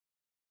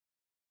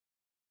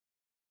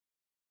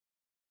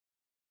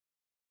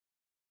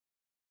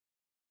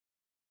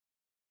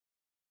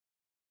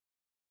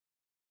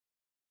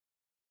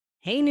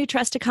Hey, New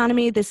Trust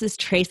Economy. This is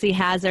Tracy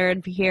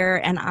Hazard here,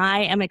 and I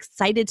am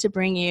excited to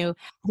bring you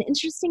an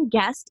interesting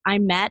guest I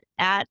met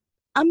at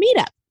a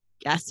meetup.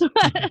 Guess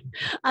what?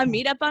 A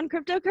meetup on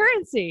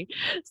cryptocurrency.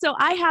 So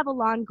I have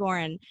Alon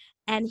Goren,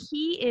 and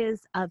he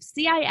is of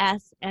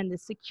CIS and the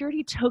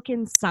Security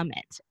Token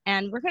Summit.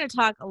 And we're going to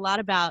talk a lot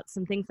about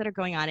some things that are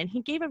going on. And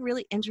he gave a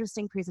really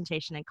interesting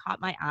presentation and caught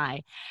my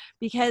eye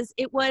because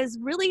it was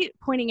really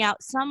pointing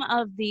out some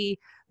of the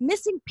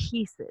missing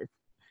pieces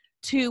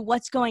to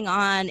what's going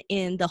on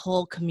in the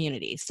whole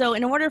community. So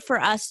in order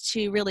for us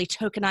to really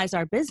tokenize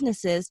our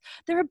businesses,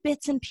 there are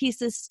bits and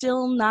pieces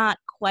still not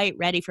quite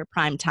ready for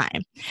prime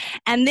time.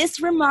 And this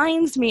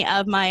reminds me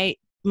of my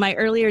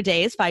earlier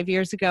days, 5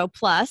 years ago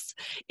plus,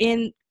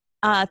 in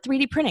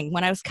 3D printing,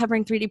 when I was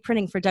covering 3D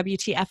printing for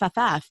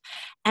WTFFF.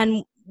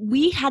 And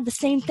we had the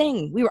same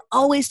thing. We were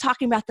always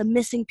talking about the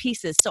missing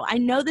pieces. So I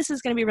know this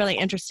is going to be really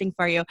interesting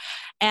for you.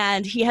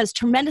 And he has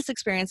tremendous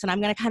experience, and I'm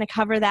going to kind of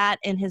cover that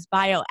in his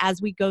bio as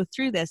we go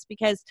through this,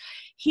 because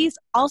he's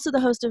also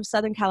the host of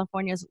Southern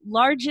California's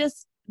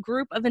largest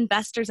group of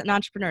investors and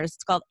entrepreneurs.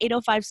 It's called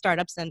 805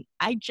 Startups, and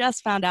I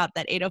just found out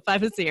that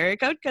 805 is the area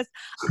code because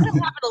I don't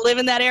happen to live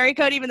in that area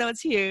code, even though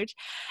it's huge.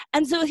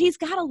 And so he's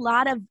got a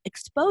lot of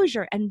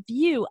exposure and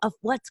view of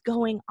what's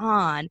going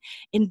on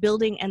in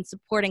building and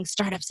supporting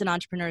startups and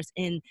entrepreneurs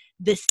in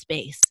this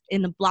space,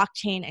 in the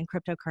blockchain and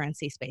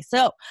cryptocurrency space.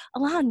 So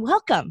Alon,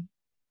 welcome.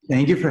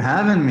 Thank you for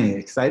having me.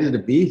 Excited to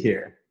be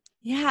here.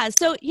 Yeah.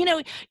 So,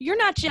 you're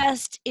not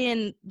just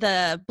in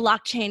the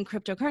blockchain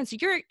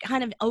cryptocurrency, you're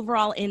kind of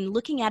overall in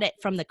looking at it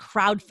from the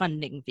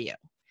crowdfunding view.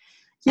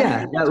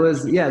 Yeah, that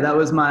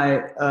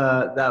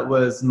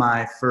was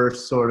my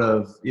first sort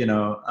of,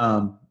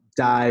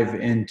 dive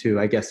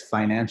into, I guess,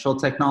 financial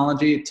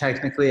technology.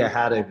 Technically, I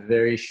had a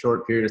very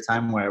short period of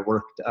time where I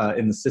worked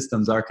in the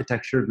systems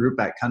architecture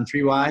group at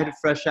Countrywide,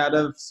 fresh out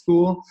of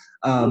school.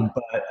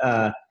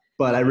 But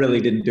I really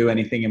didn't do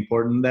anything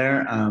important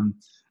there.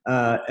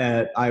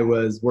 I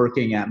was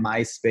working at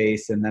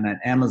MySpace and then at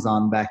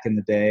Amazon back in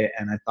the day,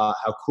 and I thought,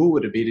 how cool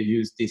would it be to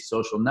use these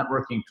social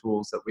networking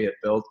tools that we had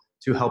built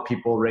to help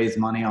people raise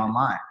money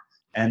online?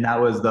 And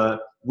that was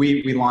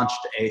we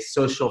launched a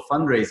social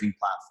fundraising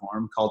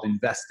platform called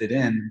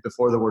InvestedIn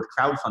before the word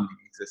crowdfunding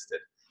existed.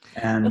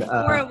 And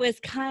before it was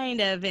kind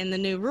of in the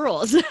new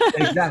rules.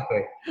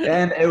 Exactly.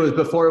 And it was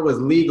before it was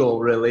legal,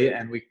 really.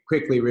 And we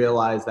quickly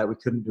realized that we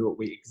couldn't do what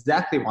we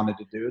exactly wanted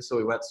to do. So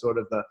we went sort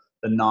of the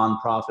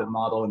nonprofit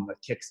model and the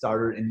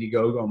Kickstarter,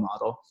 Indiegogo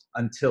model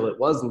until it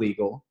was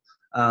legal.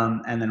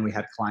 And then we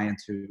had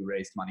clients who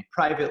raised money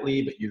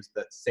privately, but used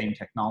the same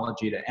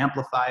technology to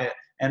amplify it,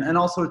 and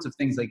all sorts of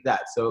things like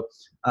that. So,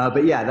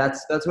 but yeah,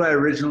 that's where I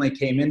originally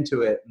came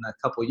into it. And a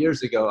couple of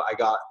years ago,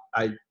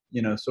 I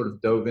sort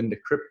of dove into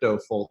crypto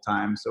full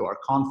time. So our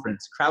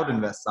conference, Crowd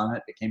Invest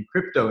Summit, became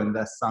Crypto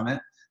Invest Summit.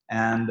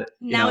 And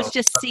now it's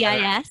just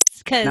CIS.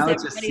 Now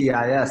it's just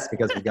CIS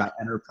because we've got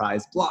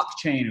enterprise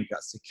blockchain, we've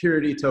got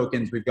security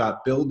tokens, we've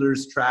got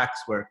builders tracks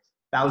where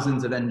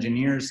thousands of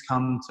engineers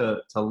come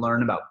to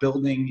learn about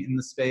building in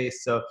the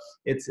space. So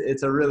it's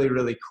a really,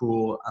 really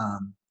cool,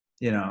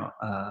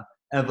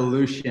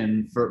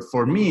 evolution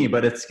for me,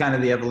 but it's kind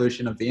of the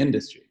evolution of the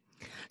industry.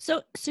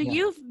 So yeah.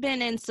 You've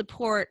been in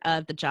support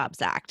of the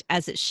Jobs Act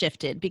as it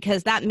shifted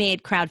because that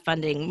made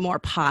crowdfunding more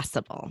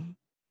possible.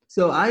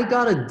 So I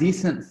got a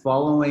decent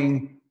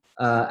following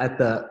at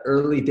the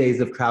early days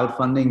of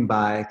crowdfunding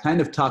by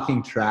kind of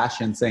talking trash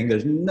and saying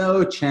there's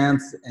no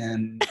chance,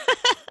 and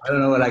I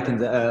don't know what I can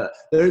say.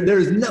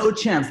 There's no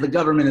chance the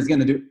government is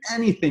going to do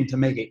anything to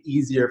make it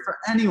easier for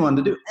anyone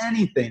to do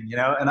anything,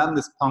 And I'm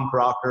this punk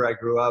rocker. I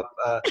grew up,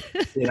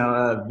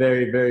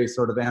 very, very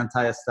sort of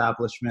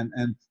anti-establishment.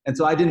 And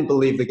so I didn't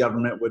believe the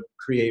government would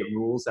create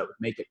rules that would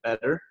make it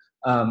better.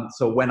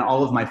 So when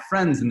all of my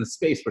friends in the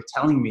space were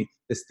telling me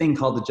this thing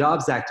called the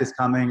Jobs Act is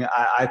coming,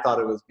 I thought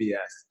it was BS.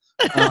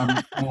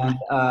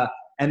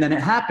 And then it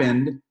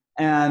happened.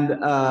 And,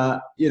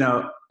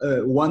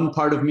 one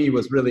part of me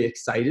was really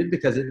excited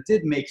because it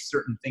did make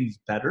certain things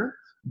better.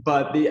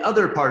 But the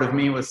other part of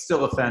me was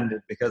still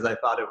offended because I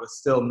thought it was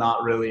still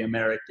not really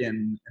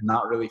American and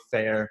not really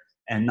fair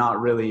and not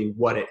really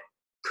what it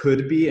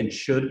could be and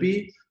should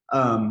be.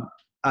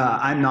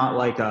 I'm not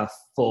like a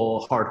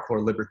full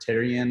hardcore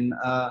libertarian,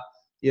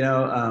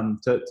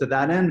 to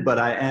that end, but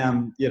I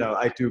am,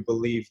 I do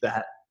believe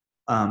that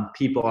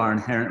people are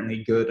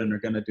inherently good and are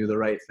going to do the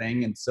right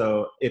thing. And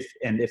so if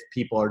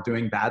people are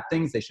doing bad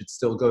things, they should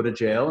still go to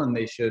jail, and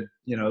they should,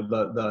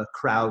 the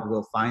crowd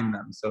will find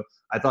them. So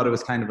I thought it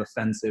was kind of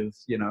offensive,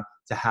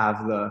 to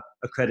have the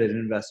accredited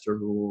investor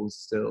rules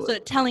still. So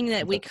telling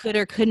that we could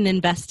or couldn't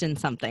invest in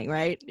something,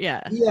 right?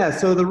 Yeah. Yeah.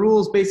 So the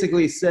rules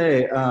basically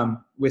say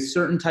with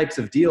certain types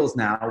of deals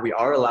now, we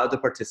are allowed to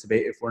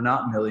participate if we're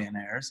not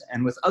millionaires.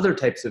 And with other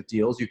types of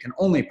deals, you can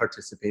only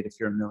participate if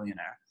you're a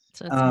millionaire.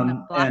 So it's kind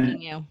of blocking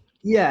you.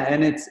 Yeah,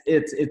 and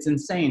it's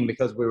insane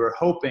because we were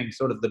hoping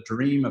sort of the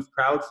dream of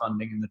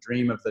crowdfunding and the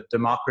dream of the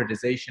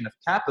democratization of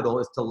capital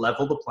is to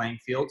level the playing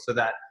field so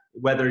that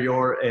whether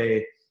you're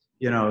a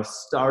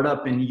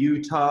startup in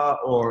Utah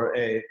or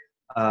a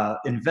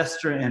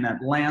investor in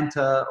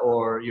Atlanta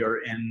or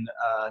you're in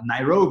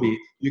Nairobi,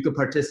 you could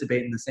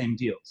participate in the same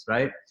deals,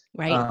 right?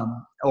 Right.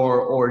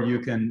 Or you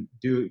can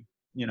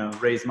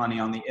raise money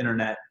on the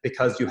internet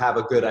because you have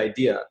a good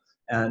idea,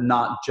 and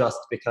not just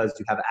because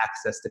you have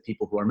access to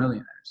people who are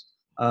millionaires.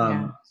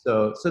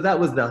 So that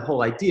was the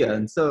whole idea.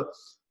 And so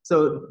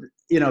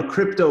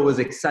crypto was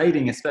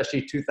exciting,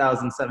 especially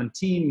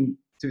 2017,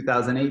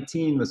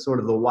 2018 was sort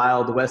of the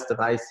wild west of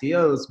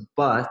ICOs,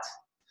 but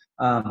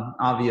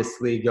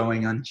obviously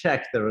going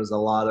unchecked, there was a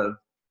lot of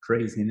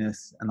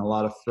craziness and a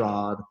lot of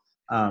fraud.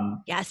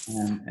 Yes.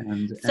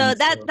 So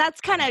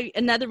that's kind of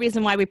another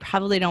reason why we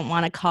probably don't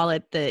want to call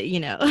it the,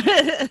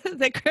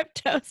 the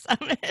crypto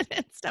summit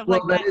and stuff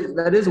like that.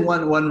 That is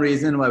one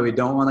reason why we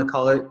don't want to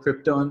call it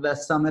Crypto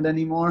Invest Summit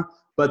anymore.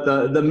 But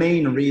the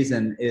main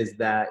reason is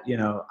that,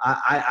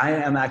 I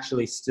am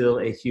actually still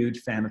a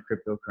huge fan of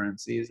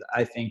cryptocurrencies.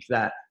 I think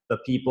that the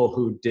people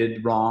who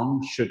did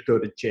wrong should go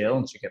to jail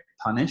and should get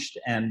punished,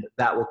 and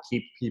that will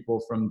keep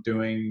people from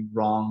doing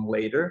wrong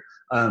later,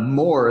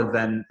 more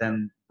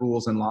than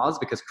rules and laws,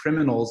 because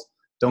criminals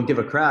don't give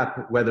a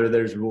crap whether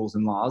there's rules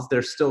and laws.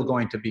 They're still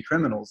going to be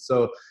criminals.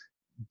 So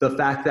the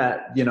fact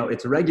that,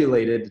 it's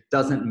regulated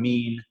doesn't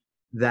mean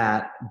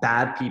that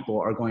bad people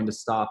are going to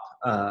stop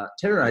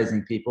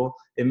terrorizing people.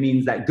 It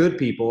means that good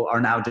people are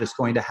now just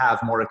going to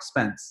have more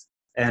expense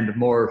and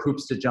more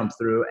hoops to jump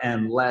through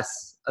and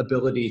less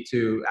ability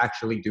to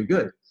actually do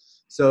good.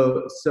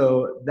 So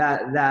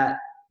that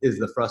is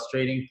the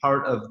frustrating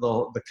part of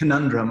the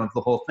conundrum of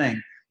the whole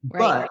thing. Right.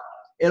 But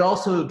it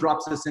also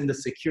drops us into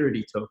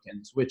security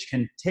tokens, which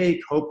can take,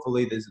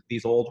 hopefully,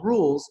 these old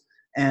rules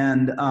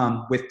and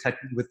with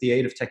the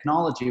aid of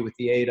technology, with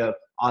the aid of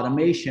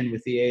automation,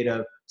 with the aid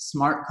of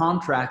smart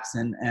contracts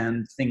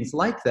and things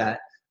like that,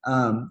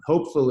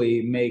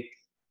 hopefully make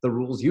the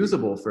rules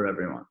usable for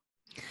everyone.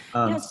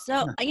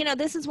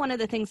 This is one of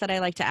the things that I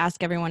like to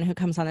ask everyone who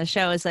comes on the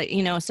show is that,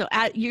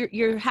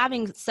 you're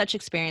having such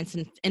experience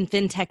in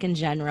fintech in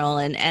general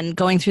and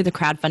going through the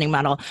crowdfunding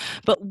model,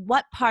 but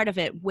what part of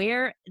it,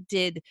 where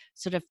did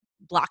sort of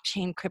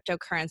blockchain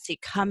cryptocurrency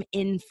come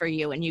in for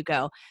you and you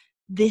go,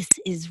 this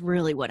is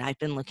really what I've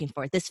been looking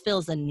for. This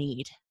fills a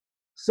need.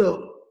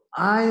 So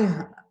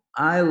I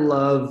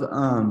love,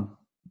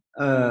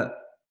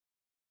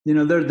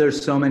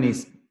 there's so many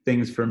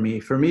things for me.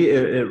 For me,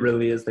 it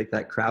really is like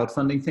that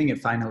crowdfunding thing.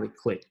 It finally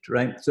clicked,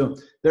 right? So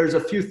there's a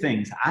few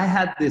things. I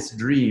had this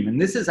dream, and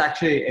this is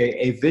actually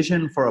a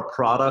vision for a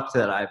product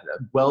that I've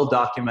well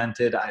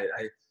documented. I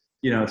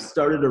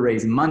started to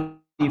raise money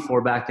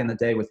for back in the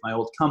day with my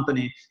old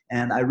company,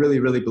 and I really,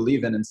 really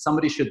believe in, and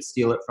somebody should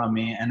steal it from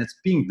me. And it's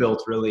being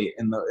built really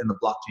in the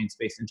blockchain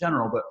space in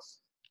general.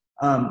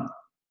 But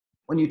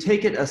when you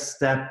take it a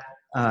step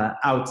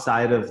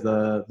outside of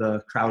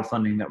the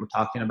crowdfunding that we're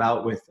talking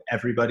about, with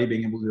everybody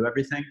being able to do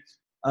everything,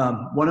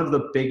 one of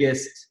the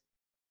biggest,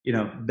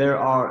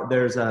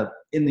 there's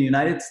in the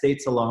United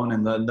States alone,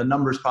 and the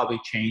numbers probably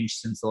changed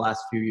since the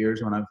last few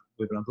years when I've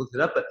looked it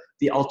up, but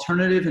the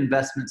alternative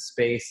investment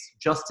space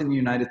just in the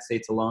United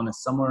States alone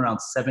is somewhere around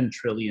 $7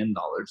 trillion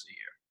a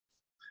year.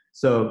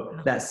 So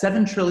that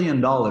 $7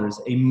 trillion,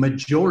 a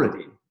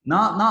majority,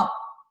 not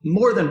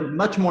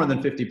much more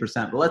than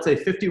 50%, but let's say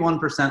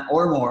 51%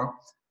 or more,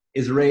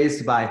 is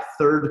raised by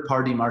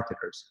third-party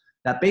marketers.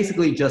 That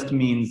basically just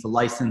means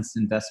licensed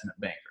investment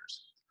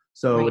bankers.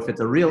 So if it's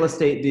a real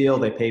estate deal,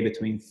 they pay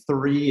between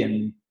 3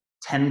 and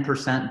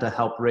 10% to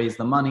help raise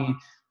the money.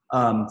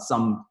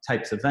 Some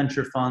types of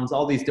venture funds,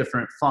 all these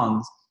different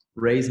funds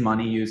raise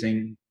money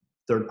using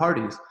third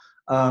parties.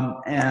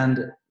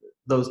 And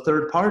those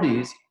third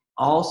parties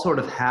all sort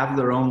of have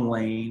their own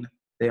lane.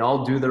 They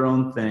all do their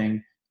own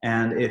thing.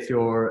 And if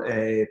you're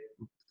a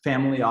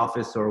family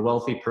office or a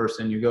wealthy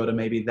person, you go to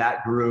maybe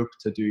that group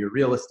to do your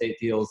real estate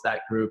deals,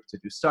 that group to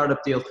do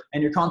startup deals,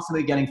 and you're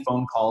constantly getting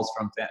phone calls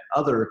from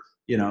other,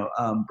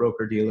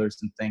 broker dealers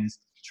and things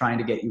trying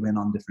to get you in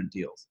on different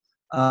deals.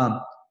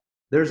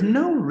 There's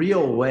no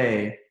real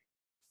way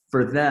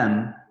for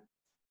them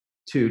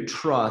to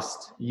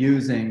trust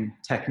using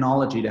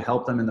technology to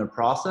help them in their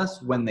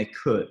process when they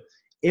could.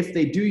 If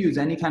they do use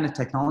any kind of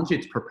technology,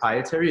 it's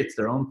proprietary, it's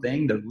their own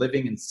thing. They're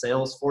living in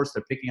Salesforce,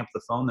 they're picking up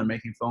the phone, they're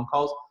making phone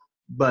calls.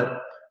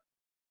 But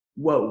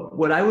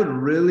what I would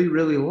really,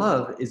 really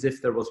love is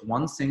if there was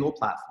one single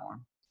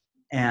platform,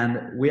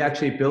 and we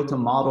actually built a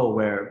model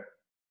where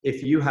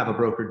if you have a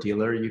broker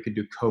dealer, you could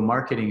do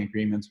co-marketing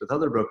agreements with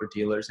other broker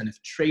dealers. And if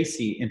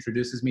Tracy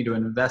introduces me to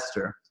an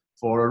investor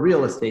for a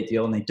real estate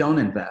deal and they don't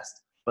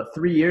invest, but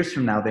 3 years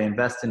from now they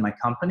invest in my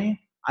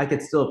company, I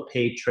could still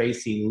pay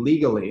Tracy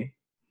legally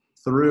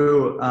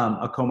through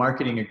a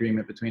co-marketing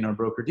agreement between our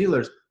broker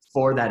dealers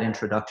for that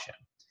introduction.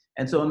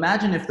 And so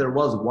imagine if there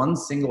was one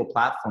single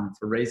platform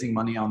for raising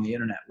money on the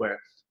internet where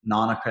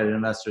non-accredited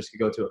investors could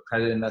go to,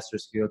 accredited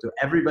investors could go to,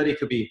 everybody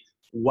could be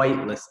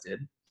whitelisted,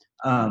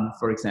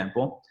 for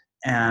example,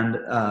 and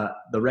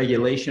the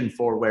regulation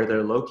for where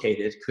they're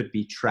located could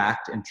be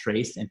tracked and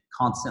traced and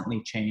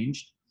constantly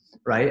changed,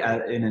 right,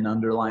 in an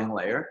underlying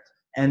layer.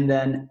 And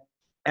then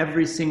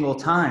every single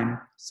time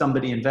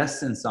somebody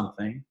invests in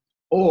something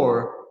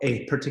or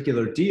a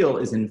particular deal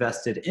is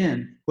invested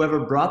in,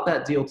 whoever brought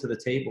that deal to the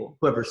table,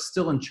 whoever's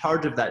still in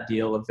charge of that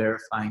deal of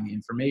verifying the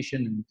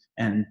information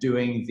and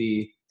doing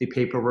the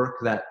paperwork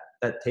that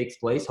takes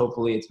place,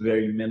 hopefully it's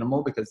very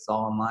minimal because it's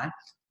all online,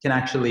 can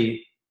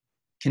actually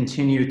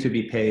continue to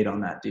be paid on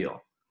that deal.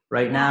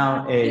 Right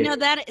now,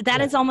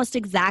 that is almost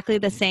exactly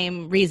the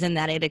same reason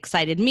that it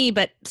excited me,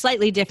 but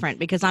slightly different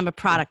because I'm a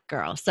product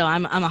girl. So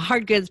I'm a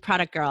hard goods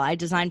product girl. I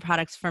design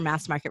products for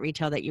mass market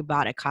retail that you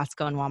bought at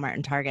Costco and Walmart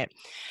and Target.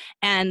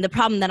 And the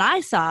problem that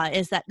I saw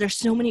is that there's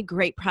so many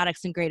great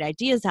products and great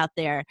ideas out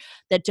there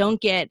that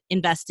don't get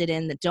invested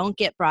in, that don't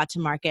get brought to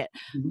market,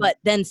 but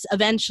then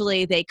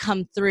eventually they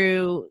come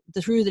through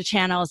the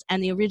channels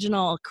and the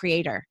original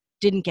creator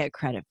didn't get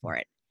credit for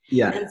it.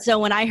 Yeah. And so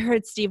when I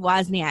heard Steve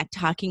Wozniak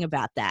talking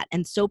about that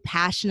and so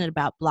passionate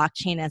about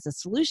blockchain as a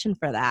solution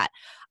for that,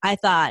 I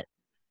thought,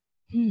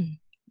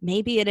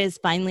 maybe it is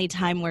finally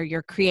time where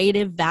your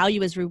creative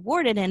value is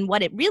rewarded. And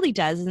what it really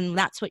does, and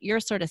that's what you're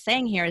sort of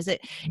saying here, is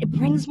it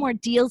brings more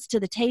deals to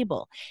the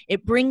table.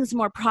 It brings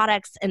more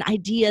products and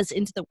ideas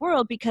into the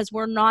world because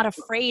we're not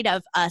afraid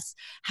of us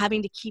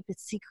having to keep it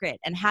secret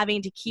and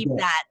having to keep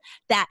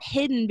that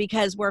hidden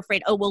because we're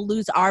afraid, we'll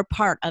lose our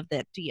part of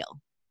the deal.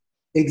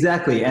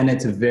 Exactly. And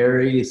it's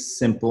very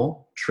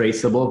simple,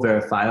 traceable,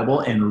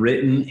 verifiable, and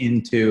written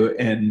into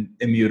an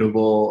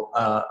immutable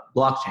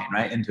blockchain,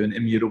 right? Into an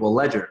immutable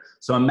ledger.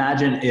 So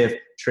imagine if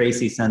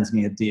Tracy sends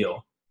me a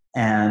deal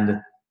and,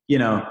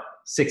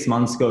 6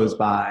 months goes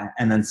by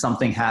and then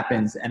something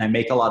happens and I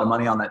make a lot of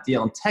money on that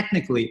deal. And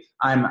technically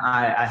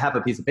I have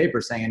a piece of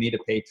paper saying I need to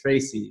pay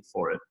Tracy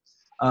for it.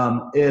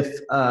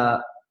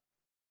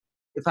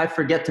 If I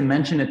forget to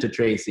mention it to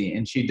Tracy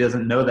and she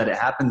doesn't know that it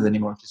happens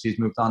anymore because she's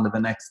moved on to the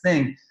next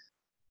thing,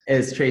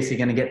 is Tracy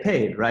going to get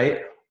paid,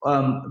 right?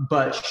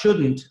 But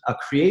shouldn't a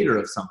creator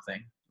of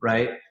something,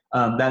 right?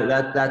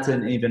 That's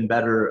an even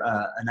better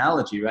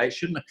analogy, right?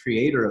 Shouldn't a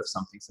creator of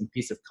something, some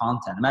piece of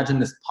content, imagine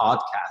this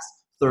podcast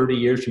 30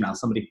 years from now,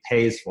 somebody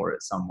pays for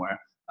it somewhere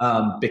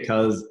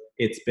because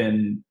it's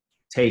been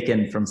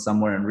taken from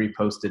somewhere and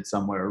reposted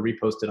somewhere or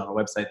reposted on a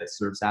website that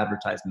serves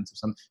advertisements or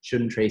something.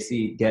 Shouldn't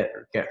Tracy get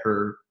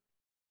her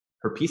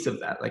piece of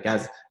that, like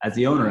as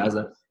the owner, as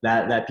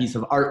that piece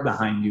of art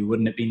behind you?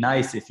 Wouldn't it be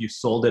nice if you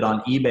sold it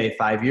on eBay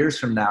 5 years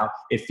from now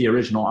if the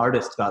original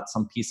artist got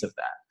some piece of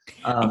that?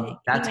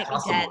 That's he might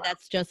possible. be dead.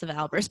 That's Joseph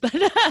Albers, but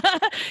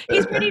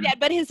he's pretty dead.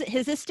 But his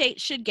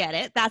estate should get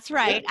it. That's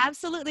right. Yeah.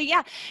 Absolutely,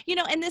 yeah.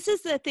 And this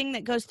is the thing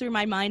that goes through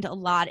my mind a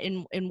lot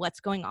in what's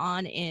going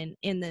on in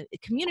the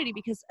community,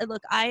 because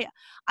look, I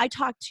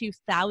talk to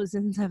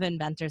thousands of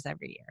inventors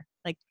every year,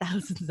 like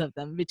thousands of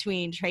them,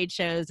 between trade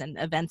shows and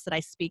events that I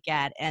speak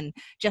at and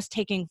just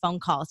taking phone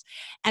calls.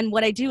 And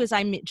what I do is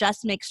I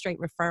just make straight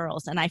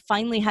referrals. And I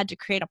finally had to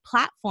create a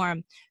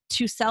platform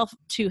to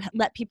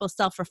let people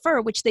self-refer,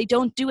 which they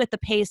don't do at the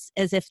pace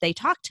as if they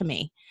talk to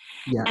me.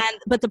 Yeah.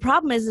 But the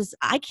problem is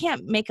I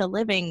can't make a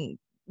living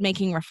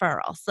making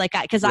referrals,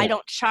 because I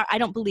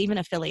don't believe in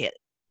affiliate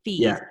fees.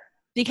 Yeah.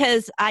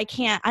 Because I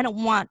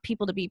don't want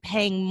people to be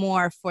paying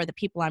more for the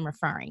people I'm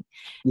referring.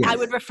 Yes. I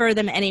would refer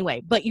them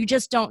anyway, but you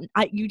just don't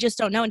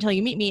know until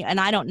you meet me, and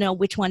I don't know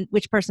which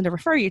person to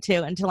refer you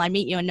to until I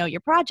meet you and know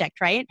your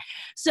project, right?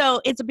 So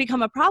it's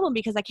become a problem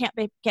because I can't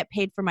get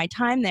paid for my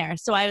time there.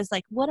 So I was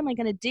like, what am I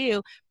going to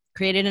do?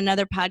 Created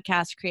another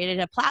podcast, created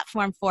a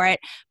platform for it,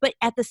 but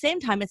at the same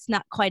time, it's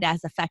not quite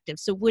as effective.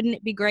 So wouldn't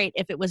it be great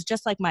if it was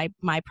just like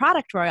my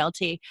product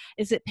royalty,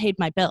 is it paid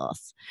my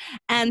bills?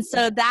 And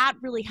so that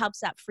really helps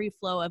that free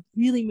flow of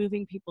really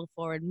moving people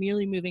forward,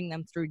 really moving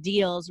them through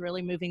deals,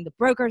 really moving the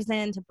brokers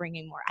in to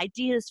bringing more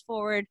ideas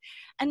forward.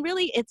 And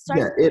really it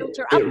starts to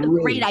filter up the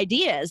great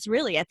ideas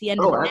really at the end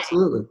of the day.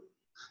 Absolutely.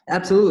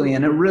 Absolutely.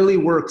 And it really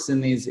works in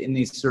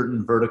these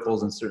certain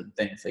verticals and certain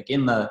things, like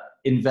in the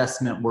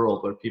investment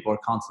world where people are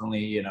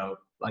constantly,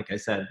 like I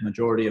said,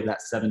 majority of that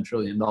 $7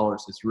 trillion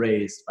is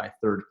raised by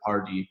third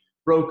party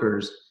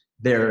brokers.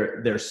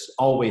 They're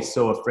always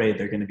so afraid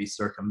they're going to be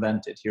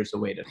circumvented. Here's a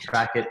way to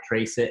track it,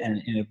 trace it,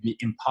 and it'd be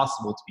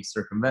impossible to be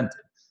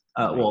circumvented.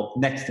 Well,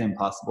 next to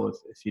impossible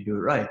if you do it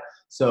right.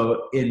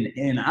 So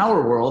in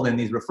our world, in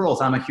these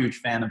referrals, I'm a huge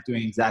fan of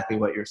doing exactly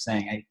what you're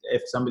saying.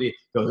 If somebody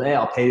goes, hey,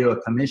 I'll pay you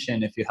a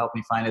commission if you help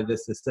me find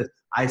this,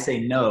 I say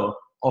no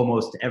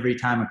almost every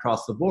time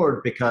across the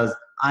board, because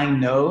I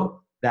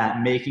know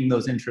that making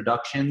those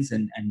introductions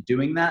and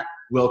doing that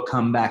will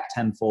come back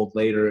tenfold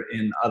later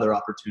in other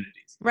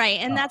opportunities. Right.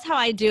 And that's how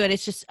I do it.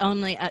 It's just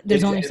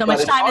there's only so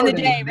much time in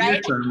the day,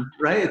 right?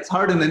 Right. It's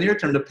hard in the near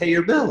term to pay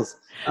your bills.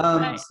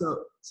 Right.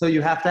 So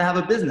you have to have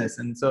a business.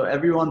 And so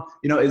everyone,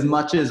 as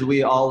much as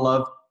we all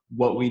love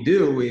what we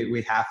do,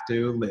 we have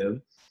to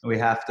live. We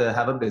have to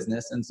have a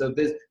business. And so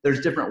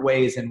there's different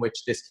ways in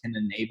which this can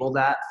enable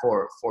that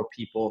for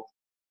people,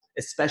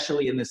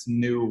 especially in this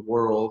new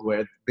world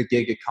where the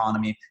gig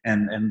economy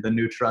and the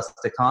new trust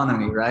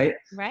economy, right?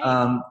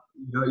 Right.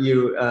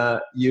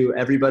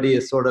 Everybody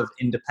is sort of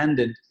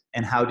independent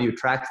and how do you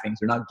track things?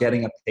 You're not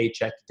getting a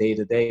paycheck day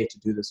to day to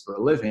do this for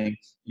a living.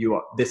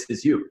 This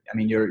is you. I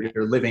mean,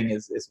 your living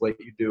is what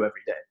you do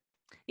every day.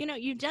 You know,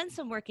 you've done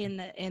some work in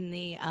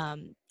the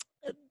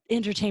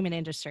entertainment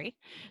industry,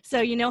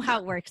 so you know how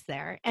it works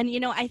there. And you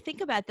know, I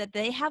think about that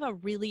they have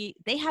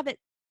it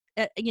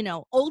you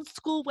know, old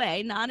school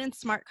way, not in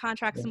smart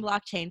contracts and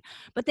blockchain,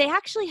 but they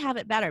actually have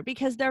it better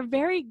because they're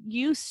very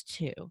used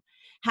to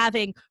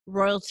having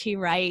royalty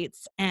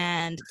rights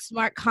and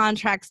smart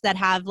contracts that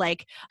have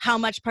like how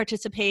much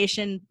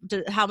participation,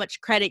 how much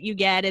credit you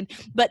get,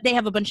 but they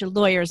have a bunch of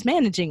lawyers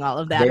managing all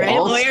of that, right?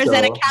 Lawyers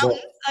and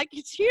accountants, like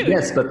it's huge.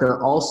 Yes, but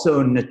they're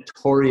also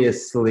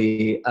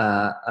notoriously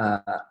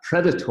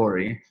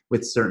predatory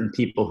with certain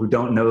people who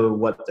don't know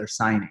what they're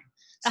signing.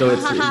 So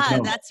it's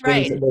that's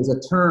right. There's a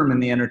term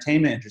in the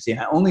entertainment industry,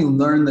 and I only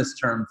learned this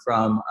term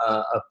from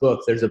a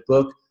book. There's a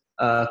book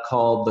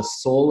called The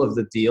Soul of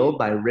the Deal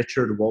by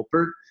Richard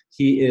Wolpert.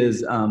 He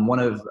is one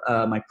of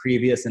my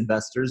previous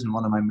investors and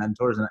one of my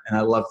mentors, and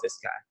I love this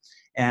guy.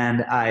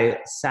 And I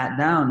sat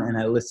down and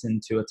I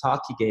listened to a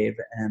talk he gave,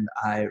 and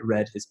I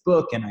read his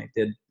book, and I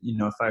did,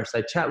 a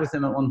fireside chat with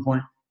him at one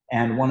point.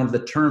 And one of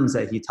the terms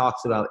that he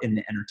talks about in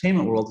the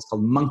entertainment world is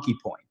called monkey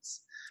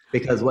points.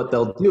 Because what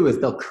they'll do is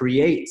they'll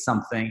create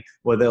something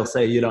where they'll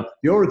say,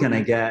 you're going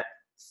to get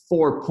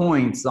 4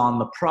 points on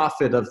the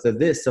profit of the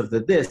this.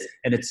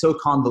 And it's so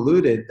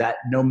convoluted that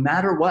no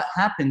matter what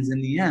happens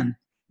in the end,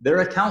 their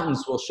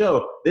accountants will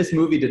show this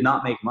movie did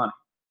not make money.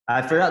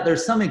 I forgot,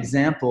 there's some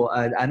example.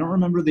 I don't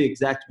remember the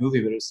exact movie,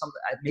 but it was something,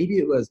 maybe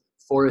it was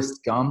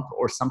Forrest Gump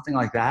or something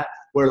like that,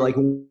 where like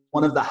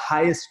one of the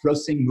highest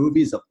grossing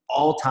movies of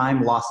all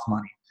time lost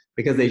money.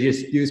 Because they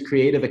just use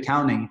creative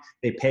accounting.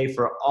 They pay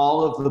for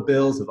all of the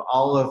bills of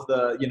all of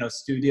the,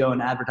 studio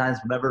and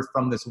advertising, whatever,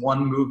 from this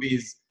one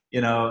movie's,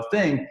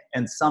 thing.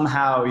 And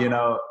somehow,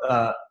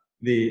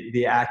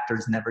 the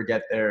actors never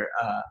get their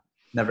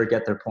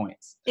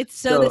points. It's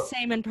so the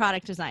same in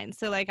product design.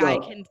 So like, I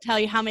can tell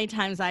you how many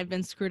times I've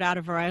been screwed out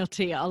of a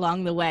royalty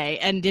along the way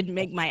and didn't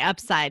make my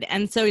upside.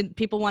 And so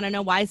people want to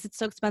know, why is it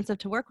so expensive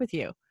to work with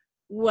you?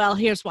 Well,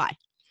 here's why.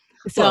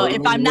 So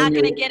if I'm not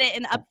going to get it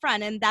in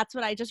upfront, and that's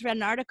what I just read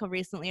an article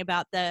recently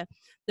about the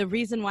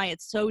reason why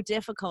it's so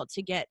difficult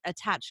to get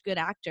attached good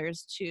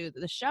actors to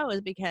the show is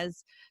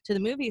because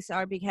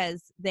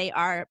they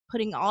are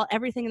putting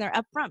everything in there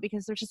upfront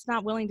because they're just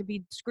not willing to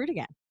be screwed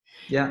again.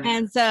 Yeah.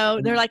 And so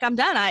they're like, I'm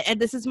done. And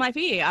this is my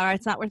fee, or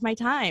it's not worth my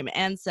time.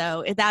 And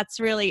so that's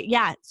really,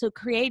 so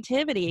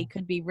creativity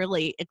could be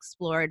really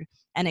explored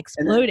and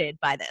exploded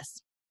by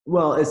this.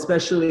 Well,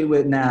 especially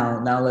with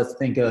now let's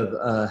think of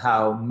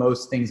how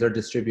most things are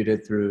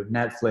distributed through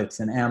Netflix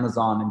and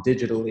Amazon and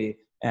digitally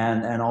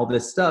and all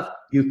this stuff.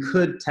 You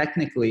could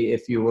technically,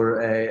 if you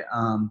were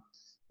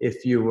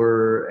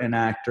an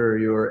actor,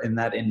 you were in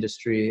that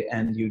industry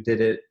and you did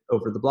it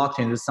over the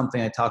blockchain. This is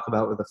something I talk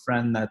about with a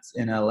friend that's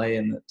in LA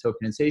in the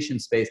tokenization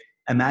space.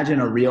 Imagine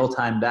a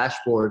real-time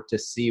dashboard to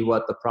see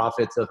what the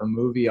profits of a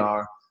movie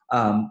are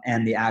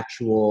and the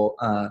actual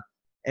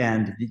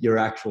and your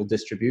actual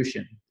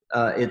distribution.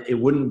 It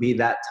wouldn't be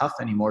that tough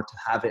anymore to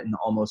have it in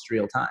almost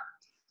real time.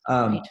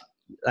 Right.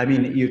 I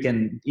mean, you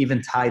can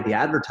even tie the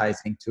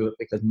advertising to it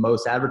because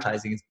most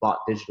advertising is bought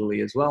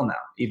digitally as well now.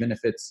 Even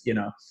if it's,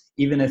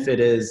 even if it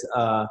is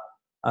a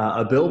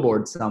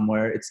billboard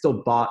somewhere, it's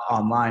still bought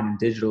online and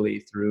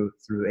digitally through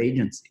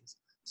agencies.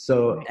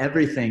 So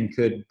everything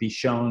could be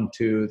shown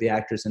to the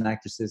actors and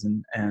actresses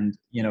and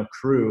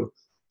crew,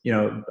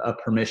 a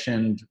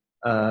permissioned,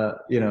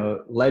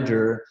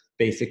 ledger,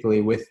 basically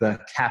with the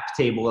cap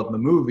table of the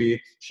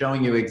movie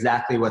showing you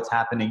exactly what's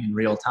happening in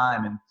real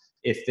time. And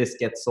if this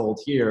gets sold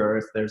here, or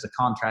if there's a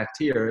contract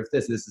here, if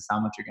this is how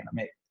much you're going to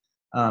make.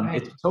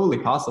 Right. It's totally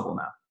possible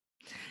now.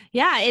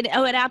 Yeah, it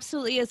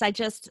absolutely is. I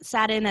just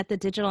sat in at the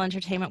Digital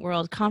Entertainment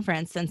World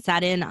Conference and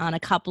sat in on a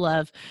couple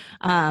of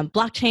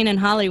blockchain in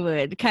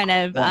Hollywood kind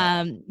of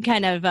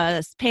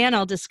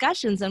panel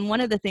discussions. And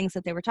one of the things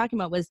that they were talking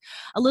about was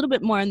a little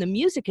bit more on the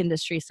music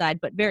industry side,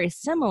 but very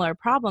similar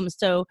problems.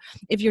 So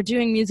if you're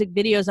doing music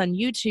videos on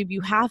YouTube,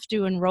 you have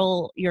to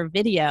enroll your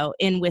video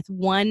in with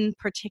one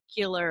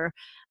particular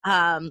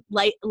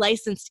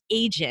licensed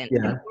agent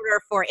in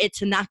order for it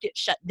to not get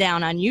shut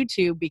down on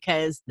YouTube,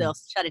 because they'll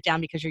shut it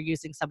down because you're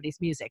using somebody's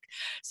music.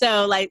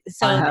 So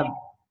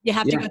you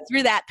have to go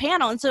through that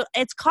panel. And so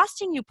it's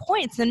costing you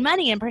points and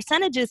money and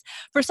percentages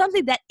for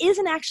something that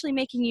isn't actually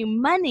making you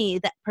money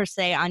that per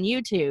se on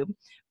YouTube.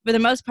 For the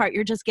most part,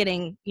 you're just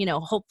getting,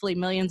 hopefully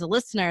millions of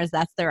listeners.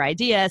 That's their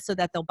idea, so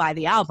that they'll buy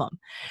the album.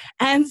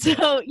 And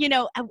so,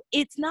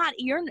 it's not,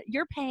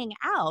 you're paying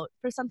out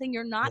for something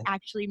you're not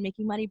actually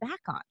making money back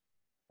on.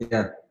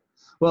 Yeah.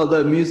 Well,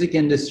 the music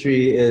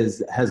industry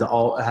has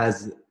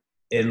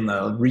in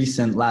the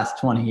recent last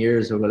 20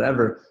 years or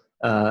whatever,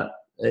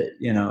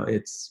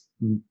 it's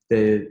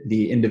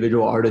the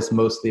individual artists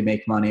mostly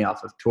make money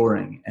off of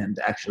touring and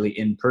actually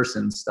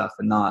in-person stuff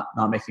and not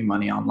making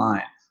money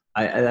online.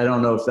 I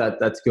don't know if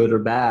that's good or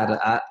bad.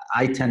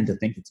 I tend to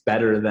think it's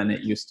better than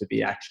it used to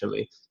be,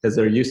 actually, because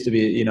there used to be,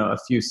 you know, a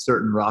few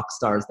certain rock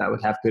stars that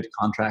would have good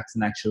contracts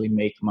and actually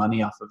make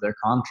money off of their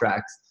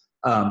contracts.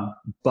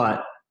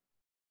 But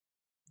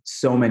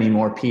so many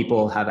more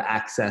people have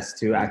access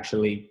to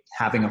actually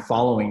having a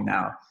following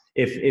now.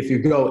 If you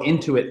go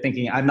into it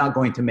thinking, I'm not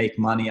going to make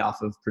money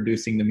off of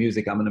producing the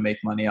music, I'm going to make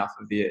money off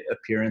of the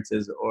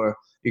appearances, or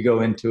you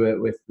go into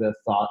it with the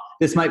thought,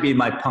 this might be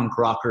my punk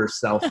rocker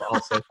self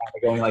also kind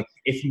of going like,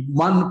 if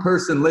one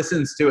person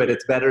listens to it,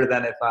 it's better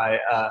than if I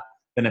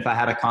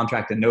had a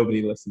contract and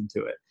nobody listened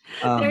to it.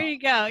 There you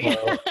go.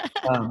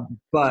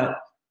 But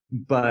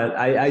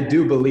I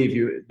do believe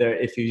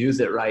if you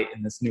use it right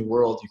in this new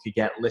world, you could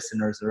get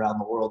listeners around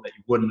the world that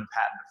you wouldn't have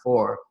had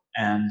before.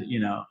 And, you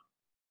know,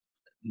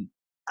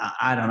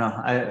 I don't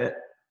know.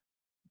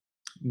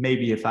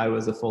 Maybe if I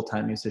was a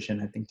full-time musician,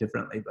 I think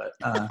differently, but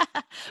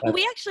well,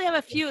 we actually have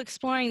a few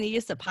exploring the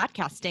use of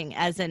podcasting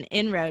as an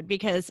inroad,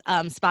 because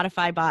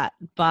Spotify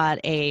bought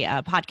a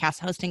podcast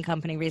hosting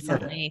company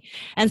recently.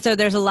 And so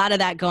there's a lot of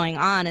that going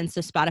on. And so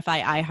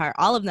Spotify, iHeart,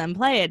 all of them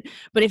play it.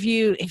 But if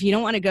you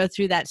don't want to go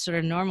through that sort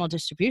of normal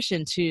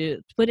distribution, to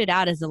put it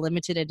out as a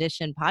limited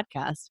edition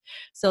podcast.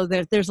 So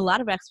there's a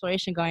lot of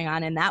exploration going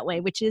on in that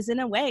way, which is in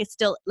a way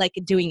still like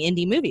doing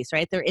indie movies,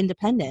 right? They're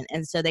independent.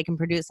 And so they can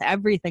produce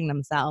everything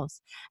themselves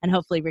and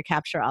hopefully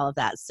recapture all of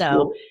that.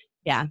 So,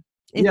 yeah.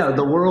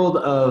 The world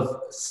of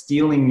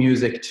stealing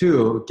music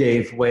too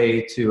gave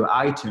way to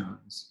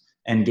iTunes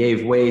and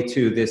gave way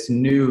to this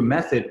new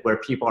method where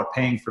people are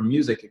paying for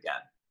music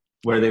again,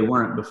 where they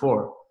weren't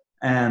before.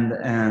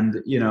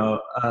 And you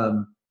know,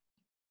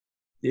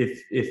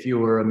 if you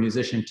were a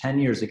musician 10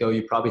 years ago,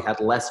 you probably had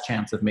less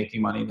chance of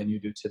making money than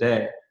you do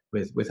today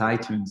with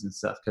iTunes and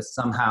stuff, because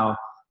somehow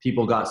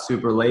people got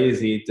super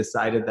lazy,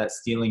 decided that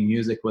stealing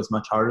music was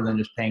much harder than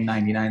just paying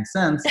 99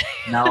 cents.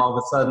 Now all of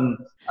a sudden,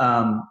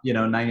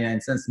 99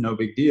 cents, no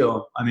big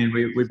deal. I mean,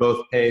 we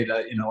both paid,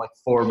 like $4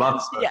 for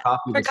a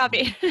coffee. For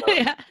coffee.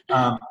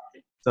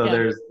 So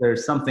there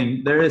is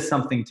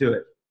something to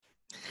it.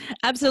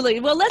 Absolutely.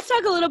 Well, let's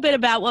talk a little bit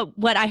about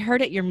what I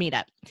heard at your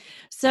meetup.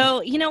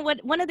 So, you know what,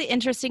 one of the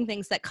interesting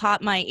things that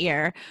caught my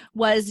ear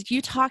was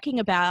you talking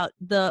about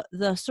the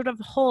sort of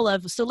whole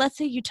of, so let's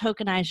say you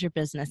tokenize your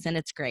business and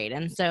it's great.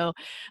 And so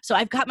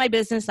I've got my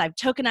business, I've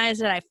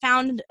tokenized it, I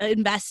found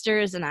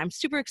investors and I'm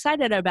super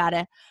excited about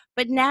it.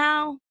 But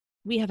now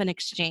we have an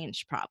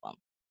exchange problem.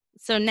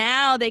 So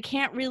now they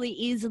can't really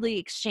easily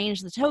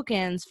exchange the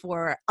tokens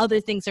for other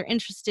things they're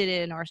interested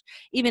in, or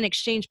even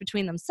exchange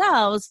between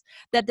themselves,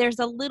 that there's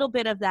a little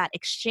bit of that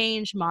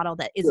exchange model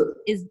that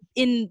is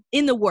in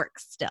the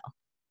works still.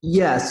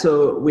 Yeah,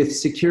 so with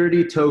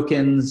security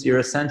tokens, you're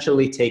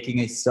essentially taking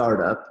a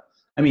startup.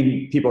 I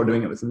mean, people are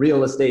doing it with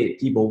real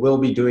estate. People will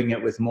be doing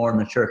it with more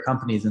mature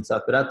companies and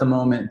stuff. But at the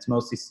moment, it's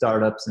mostly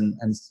startups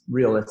and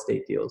real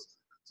estate deals.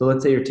 So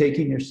let's say you're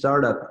taking your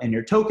startup and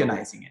you're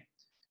tokenizing it.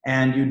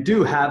 And you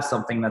do have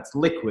something that's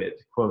liquid,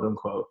 quote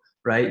unquote,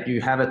 right? You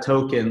have a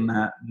token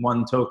that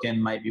one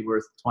token might be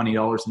worth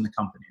 $20 in the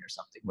company or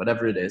something,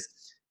 whatever it is.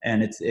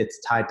 And it's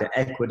tied to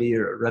equity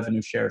or a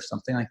revenue share or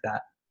something like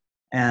that.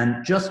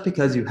 And just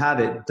because you have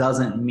it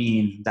doesn't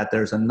mean that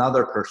there's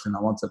another person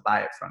that wants to buy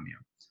it from you.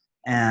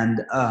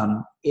 And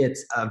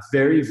it's a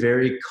very,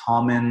 very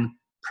common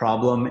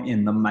problem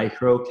in the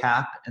micro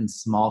cap and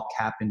small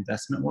cap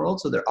investment world.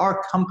 So there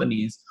are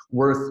companies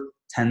worth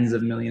tens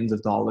of millions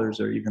of dollars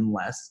or even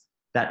less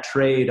that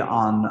trade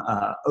on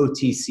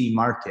OTC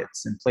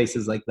markets and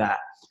places like that.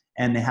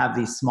 And they have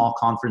these small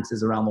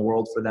conferences around the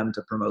world for them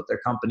to promote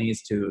their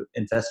companies to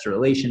investor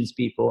relations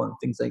people and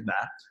things like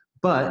that.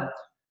 But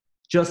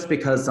just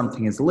because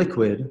something is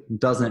liquid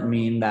doesn't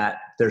mean that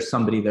there's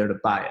somebody there to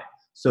buy it.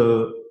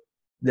 So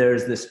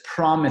there's this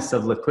promise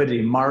of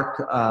liquidity. Mark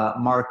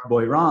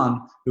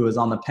Boiron, who was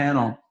on the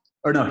panel,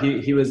 or no,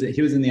 he was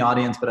in the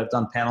audience, but I've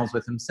done panels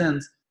with him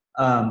since.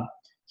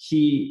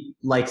 He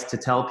likes to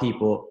tell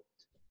people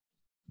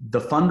the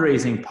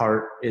fundraising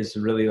part is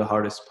really the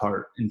hardest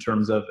part in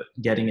terms of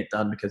getting it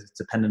done, because it's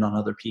dependent on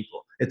other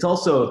people. It's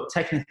also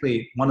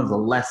technically one of the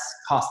less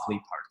costly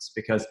parts,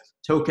 because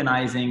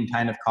tokenizing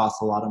kind of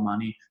costs a lot of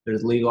money.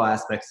 There's legal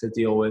aspects to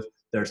deal with.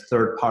 There's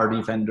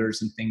third-party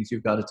vendors and things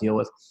you've got to deal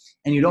with.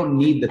 And you don't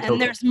need the token.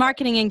 And there's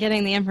marketing and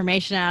getting the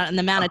information out and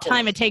the amount of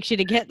time it takes you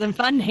to get them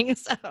funding.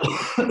 So.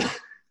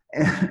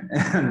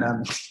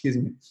 Excuse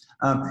me.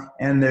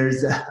 And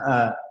there's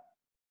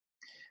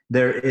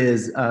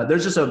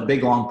just a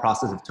big long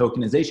process of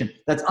tokenization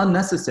that's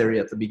unnecessary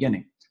at the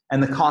beginning,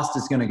 and the cost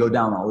is going to go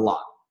down a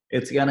lot.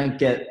 It's going to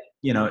get,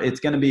 it's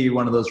going to be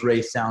one of those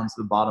race down to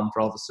the bottom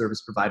for all the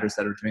service providers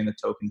that are doing the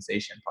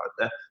tokenization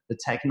part. The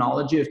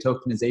technology of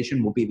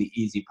tokenization will be the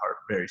easy part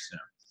very soon,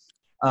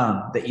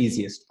 the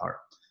easiest part.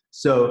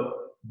 So,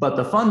 but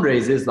the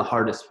fundraise is the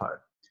hardest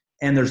part.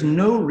 And there's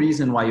no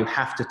reason why you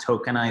have to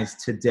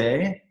tokenize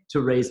today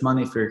to raise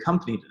money for your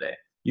company today.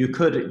 You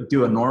could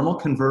do a normal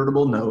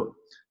convertible note,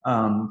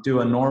 do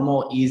a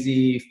normal,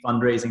 easy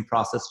fundraising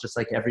process, just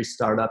like every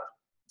startup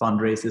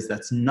fundraises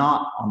that's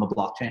not on the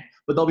blockchain,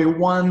 but there'll be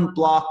one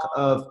block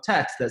of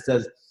text that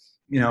says,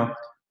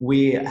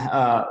 we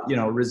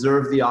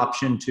reserve the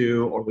option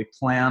to, or we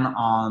plan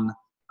on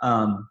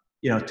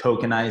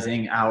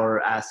tokenizing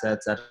our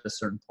assets at a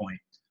certain point.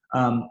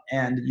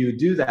 And you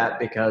do that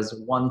because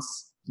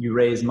once you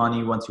raise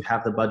money, once you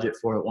have the budget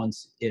for it,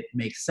 once it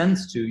makes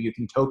sense to, you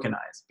can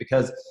tokenize.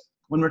 Because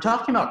when we're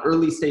talking about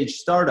early stage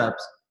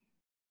startups,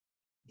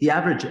 the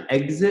average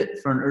exit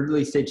for an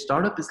early stage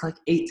startup is like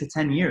 8 to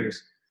 10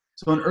 years.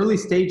 So an early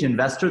stage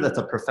investor that's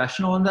a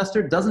professional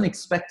investor doesn't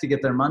expect to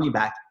get their money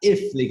back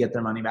if they get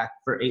their money back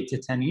for 8 to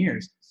 10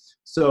 years.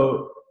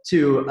 So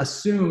to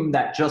assume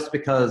that just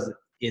because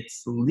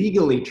it's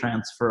legally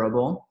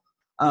transferable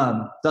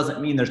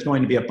doesn't mean there's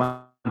going to be a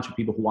bunch of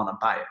people who want to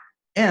buy it.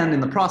 And in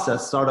the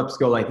process, startups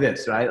go like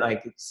this, right?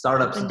 Like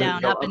startups up and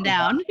down, up and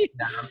down.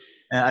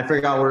 And I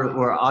forgot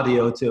we're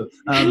audio too.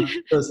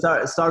 So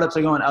startups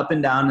are going up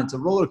and down. It's a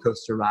roller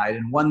coaster ride.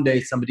 And one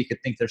day somebody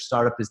could think their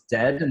startup is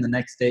dead, and the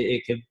next day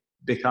it could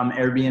become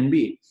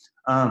Airbnb.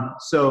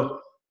 So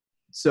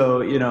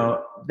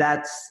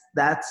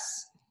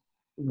that's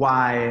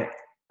why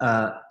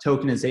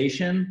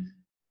tokenization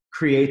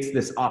creates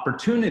this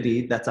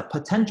opportunity that's a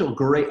potential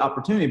great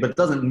opportunity, but it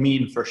doesn't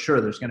mean for sure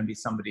there's going to be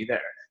somebody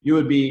there. You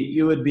would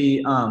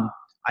be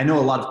I know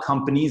a lot of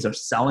companies are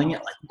selling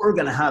it like, we're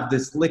going to have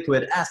this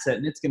liquid asset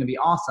and it's going to be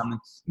awesome.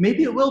 And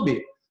maybe it will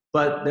be,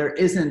 but there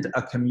isn't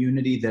a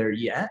community there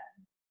yet.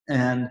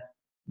 And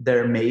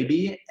there may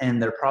be,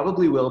 and there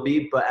probably will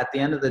be, but at the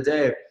end of the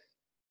day,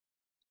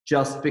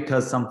 just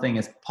because something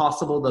is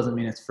possible doesn't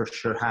mean it's for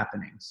sure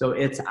happening. So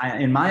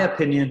in my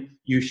opinion,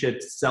 you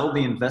should sell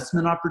the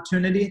investment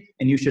opportunity,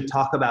 and you should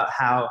talk about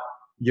how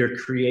you're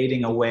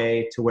creating a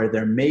way to where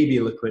there may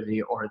be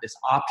liquidity or this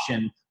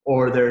option,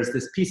 or there's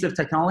this piece of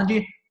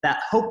technology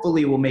that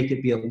hopefully will make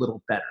it be a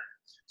little better.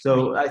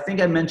 So I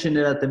think I mentioned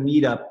it at the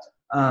meetup,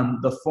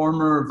 the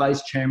former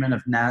vice chairman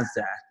of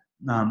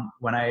NASDAQ,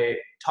 when I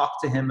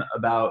talked to him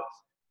about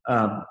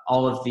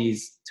all of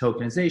these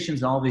tokenizations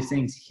and all these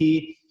things,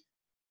 he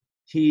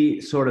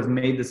sort of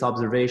made this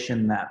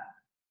observation that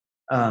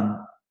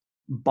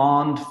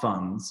bond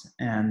funds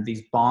and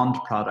these bond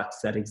products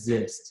that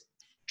exist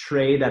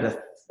trade at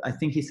I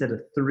think he said a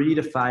 3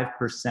 to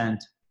 5%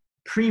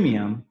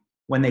 premium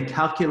when they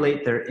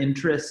calculate their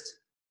interest.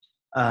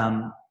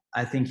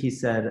 I think he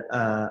said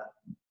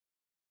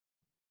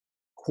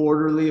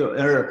quarterly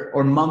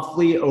or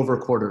monthly over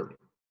quarterly.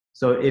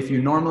 So if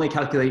you normally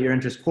calculate your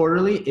interest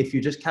quarterly, if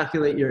you just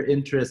calculate your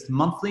interest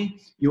monthly,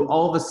 you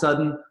all of a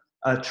sudden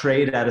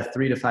trade at a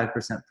 3 to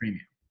 5%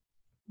 premium.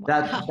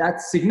 Wow.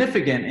 That's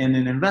significant in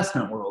an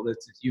investment world.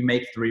 You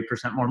make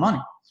 3% more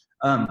money.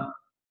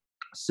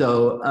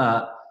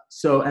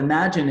 So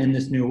imagine in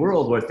this new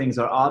world where things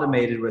are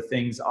automated, where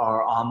things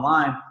are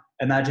online,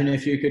 imagine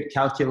if you could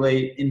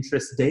calculate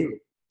interest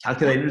daily,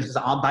 calculate interest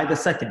by the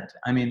second.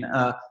 I mean,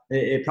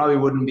 it probably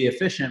wouldn't be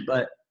efficient,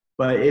 but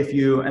if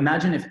you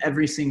imagine if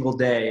every single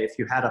day, if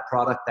you had a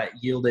product that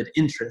yielded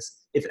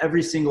interest, if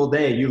every single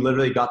day you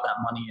literally got that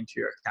money into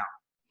your account,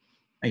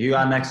 like you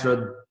got an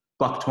extra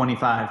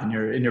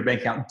 $1.25 in your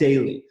bank account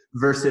daily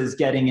versus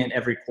getting it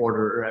every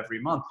quarter or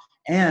every month,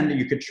 and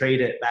you could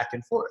trade it back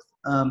and forth.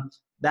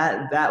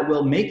 That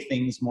will make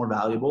things more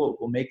valuable.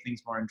 It will make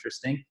things more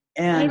interesting,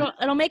 and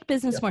it'll make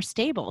business more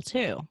stable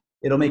too.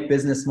 It'll make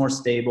business more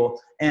stable.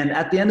 And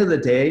at the end of the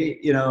day,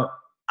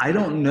 I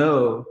don't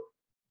know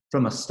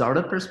from a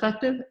startup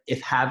perspective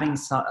if having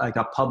like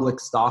a public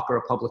stock or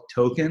a public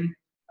token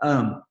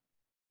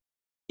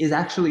is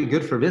actually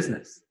good for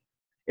business.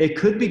 It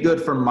could be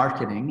good for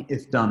marketing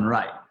if done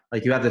right.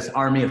 Like you have this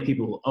army of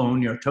people who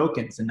own your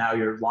tokens, and now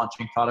you're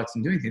launching products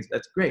and doing things.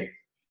 That's great.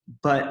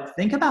 But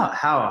think about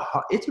how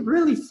it's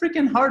really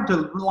freaking hard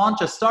to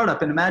launch a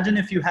startup. And imagine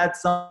if you had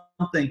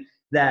something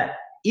that,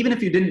 even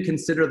if you didn't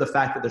consider the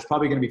fact that there's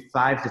probably going to be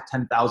 $5,000 to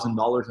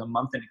 $10,000 a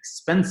month in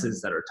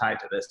expenses that are tied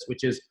to this,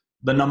 which is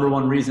the number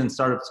one reason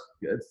startups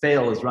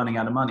fail, is running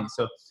out of money.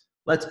 So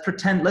let's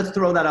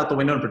throw that out the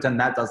window and pretend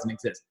that doesn't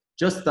exist.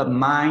 Just the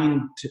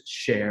mind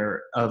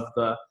share of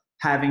the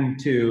having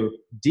to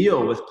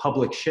deal with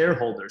public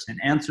shareholders and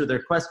answer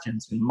their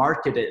questions and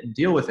market it and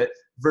deal with it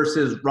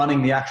versus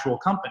running the actual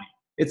company.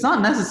 It's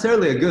not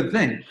necessarily a good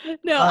thing.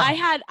 No, I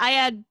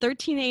had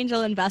 13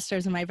 angel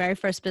investors in my very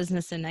first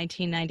business in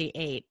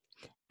 1998.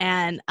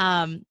 And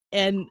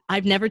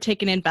I've never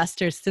taken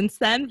investors since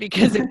then,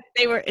 because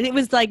it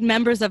was like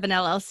members of an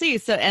LLC.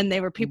 So, and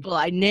they were people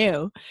I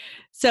knew.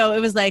 So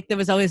it was like, there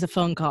was always a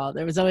phone call.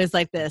 There was always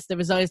like this. There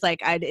was always like,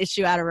 I'd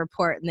issue out a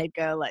report and they'd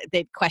go like,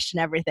 they'd question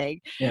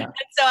everything. Yeah. And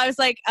so I was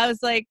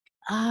like,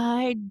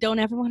 I don't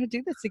ever want to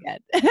do this again.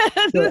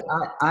 So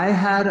I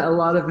had a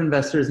lot of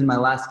investors in my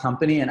last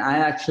company, and I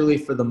actually,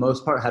 for the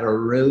most part, had a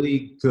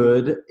really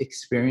good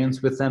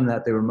experience with them,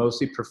 that they were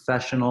mostly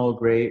professional,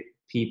 great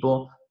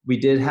people. We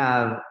did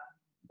have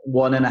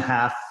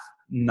 1.5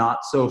 not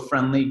so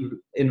friendly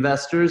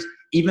investors,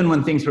 even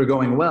when things were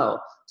going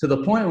well. to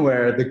the point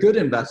where the good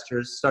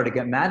investors start to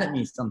get mad at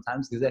me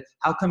sometimes because they,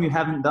 how come you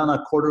haven't done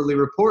a quarterly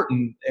report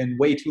in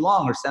way too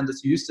long, or send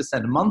us, you used to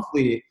send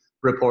monthly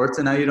reports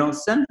and now you don't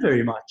send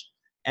very much.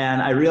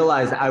 And I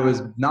realized I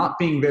was not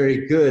being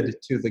very good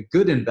to the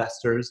good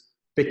investors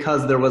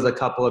because there was a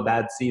couple of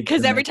bad seeds.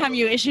 Because every time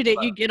you issued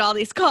it, you get all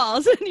these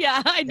calls.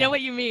 Yeah, I know what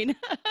you mean.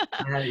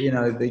 You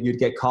know, that you'd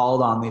get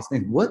called on these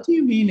things. What do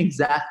you mean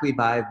exactly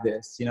by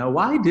this? You know,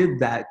 why did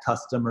that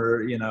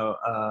customer, you know,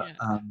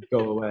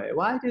 go away?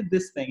 Why did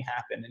this thing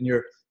happen? And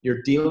you're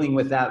dealing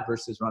with that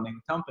versus running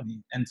the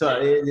company. And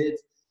so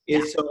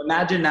so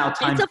imagine now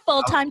time. It's a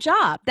full-time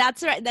job.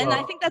 That's right. And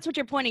I think that's what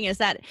you're pointing is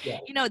that,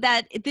 you know,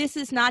 that this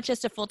is not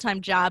just a full-time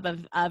job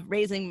of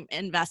raising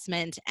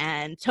investment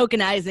and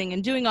tokenizing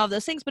and doing all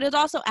those things, but it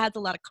also adds a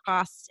lot of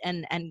costs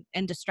and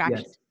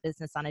distraction to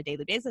business on a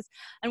daily basis.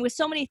 And with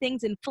so many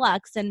things in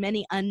flux and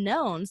many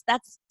unknowns, that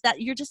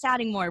you're just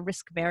adding more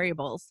risk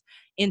variables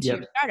into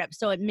your startup.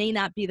 So it may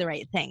not be the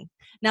right thing.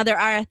 Now, there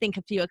are, I think,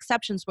 a few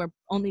exceptions where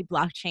only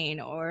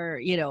blockchain or,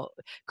 you know,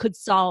 could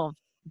solve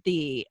what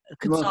they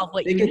could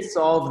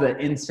solve the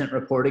instant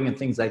reporting and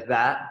things like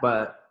that.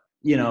 But,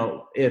 you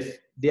know, if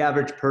the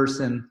average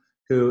person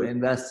who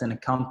invests in a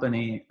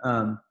company,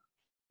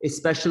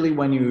 especially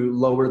when you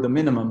lower the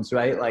minimums,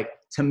 right? Like,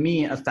 to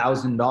me,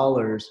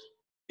 $1,000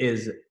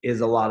 is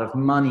a lot of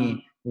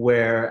money,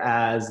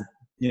 whereas,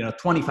 you know,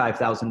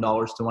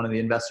 $25,000 to one of the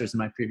investors in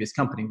my previous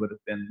company would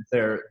have been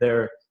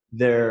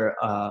their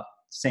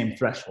same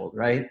threshold,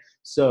 right?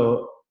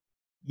 So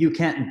you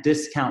can't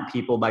discount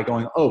people by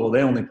going, oh, well,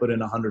 they only put in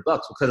 $100,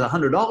 because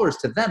 $100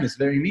 to them is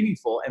very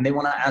meaningful. And they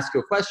want to ask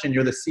you a question.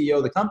 You're the CEO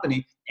of the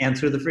company,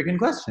 answer the freaking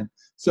question.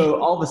 So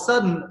all of a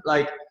sudden,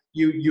 like,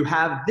 you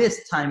have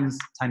this times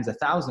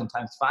 1,000,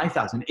 times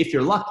 5,000, if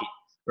you're lucky,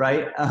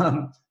 right?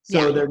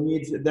 There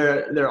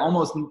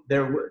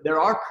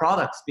are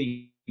products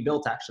being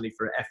built actually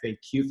for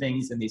FAQ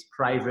things and these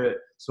private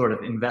sort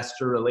of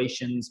investor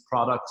relations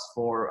products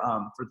for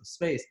the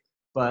space.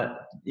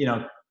 But, you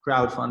know,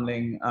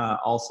 crowdfunding,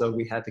 also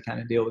we had to kind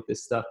of deal with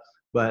this stuff,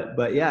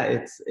 but yeah,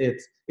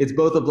 it's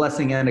both a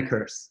blessing and a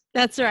curse.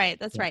 That's right.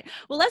 That's right.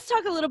 Well, let's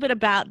talk a little bit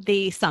about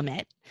the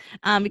summit,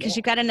 because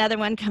you've got another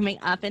one coming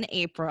up in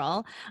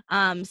April.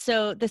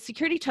 So the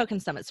Security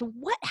Token Summit. So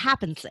what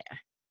happens there?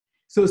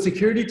 So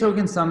Security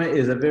Token Summit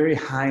is a very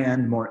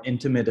high-end, more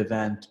intimate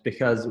event,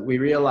 because we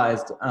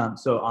realized,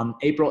 so on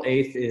April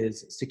 8th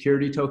is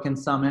Security Token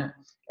Summit,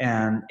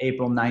 and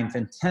April 9th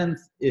and 10th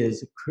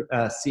is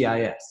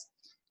CIS.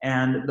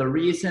 And the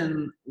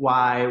reason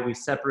why we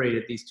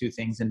separated these two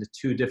things into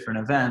two different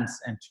events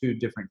and two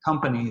different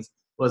companies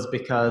was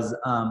because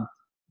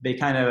they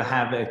kind of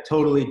have a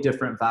totally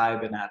different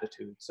vibe and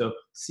attitude. So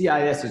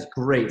CIS is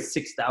great,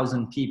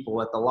 6,000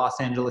 people at the Los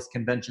Angeles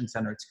Convention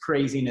Center. It's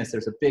craziness.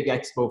 There's a big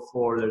expo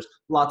floor. There's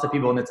lots of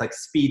people, and it's like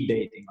speed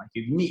dating. Like,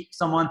 you meet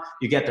someone,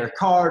 you get their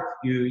card,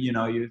 you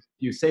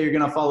say you're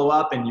gonna follow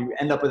up, and you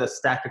end up with a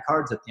stack of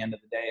cards at the end of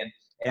the day.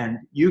 And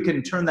you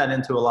can turn that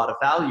into a lot of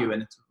value,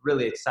 and it's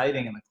really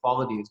exciting, and the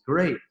quality is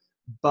great.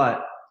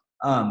 But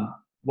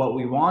what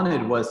we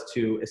wanted was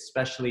to,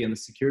 especially in the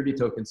security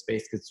token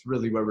space, because it's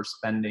really where we're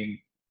spending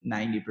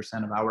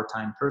 90% of our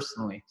time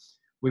personally,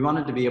 we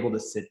wanted to be able to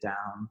sit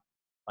down,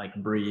 like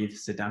breathe,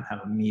 sit down, have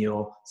a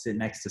meal, sit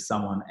next to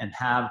someone, and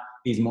have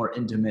these more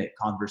intimate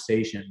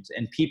conversations.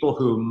 And people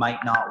who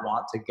might not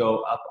want to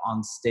go up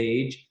on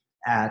stage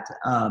at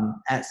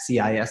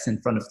CIS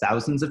in front of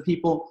thousands of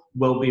people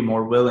will be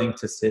more willing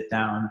to sit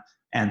down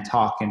and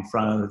talk in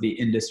front of the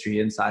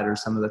industry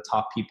insiders, some of the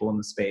top people in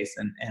the space,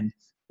 and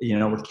you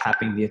know, we're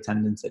capping the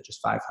attendance at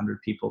just 500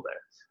 people there.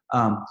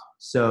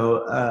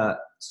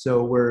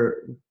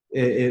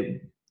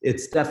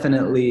 It's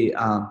definitely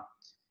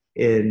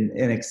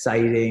an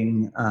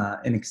exciting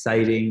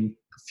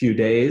few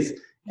days.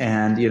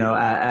 And, you know,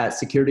 at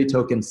Security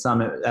Token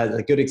Summit,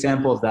 a good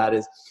example of that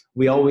is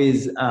we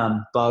always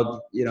bug,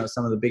 you know,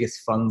 some of the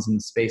biggest funds in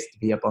the space to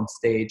be up on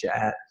stage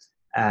at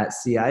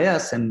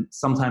CIS, and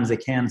sometimes they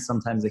can,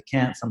 sometimes they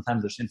can't.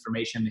 Sometimes there's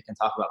information they can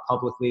talk about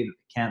publicly that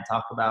they can't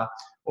talk about,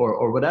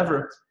 or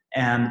whatever.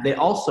 And they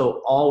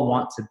also all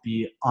want to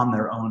be on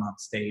their own on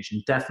stage,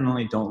 and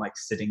definitely don't like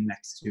sitting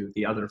next to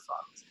the other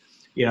funds.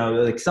 You know,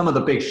 like some of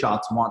the big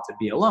shots want to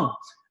be alone.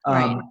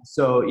 Right.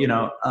 So, you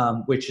know,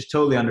 which is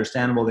totally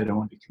understandable. They don't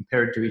want to be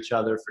compared to each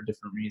other for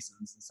different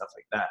reasons and stuff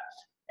like that.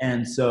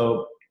 And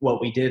so what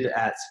we did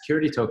at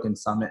Security Token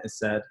Summit is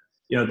said,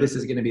 you know, this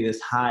is going to be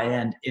this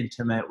high-end,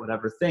 intimate,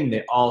 whatever thing.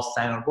 They all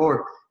signed on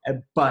board,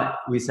 but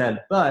we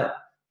said, but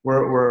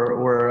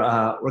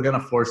we're going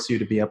to force you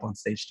to be up on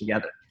stage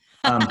together.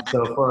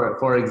 So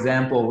for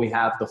example, we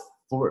have the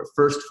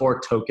first four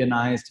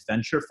tokenized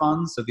venture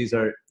funds. So these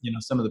are, you know,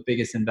 some of the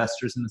biggest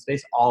investors in the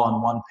space, all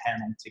on one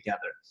panel together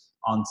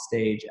on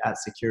stage at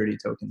Security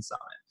Token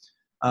Summit.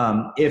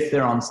 If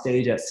they're on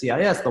stage at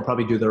CIS, they'll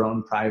probably do their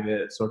own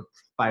private sort of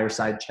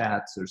fireside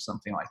chats or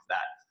something like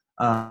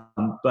that.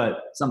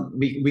 But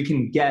we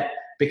can get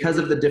because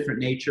of the different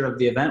nature of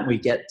the event, we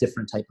get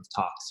different type of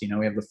talks. You know,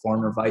 we have the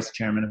former vice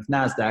chairman of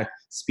NASDAQ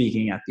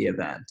speaking at the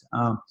event.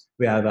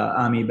 We have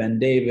Ami Ben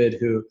David,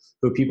 who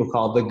people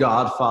call the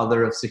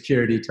godfather of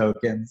security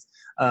tokens.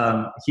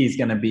 He's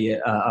going to be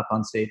up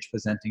on stage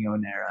presenting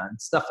Onera and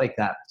stuff like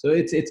that. So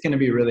it's going to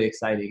be really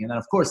exciting. And then,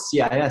 of course,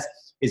 CIS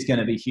is going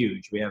to be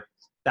huge. We have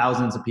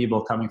thousands of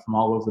people coming from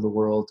all over the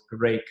world,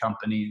 great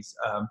companies,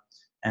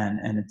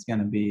 and it's going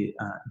to be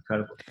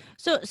incredible.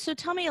 So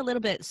tell me a little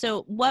bit.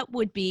 So what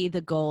would be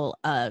the goal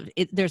of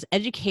it? There's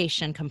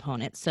education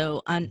components.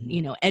 So on,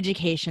 you know,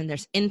 education,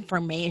 there's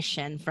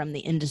information from the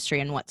industry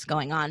and what's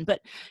going on,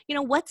 but you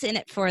know, what's in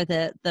it for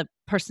the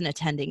person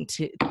attending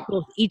to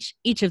both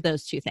each of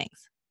those two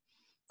things?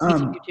 Each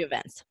of your two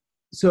events.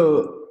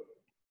 So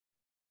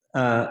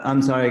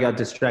I'm sorry, I got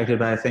distracted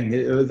by a thing.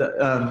 It was,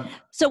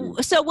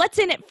 so what's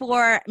in it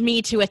for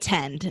me to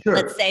attend? Sure.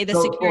 Let's say the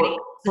So security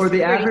for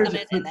the average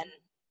summit, and then.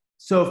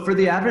 So for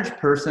the average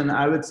person,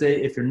 I would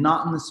say if you're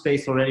not in the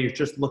space already, you're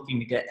just looking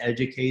to get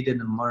educated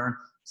and learn,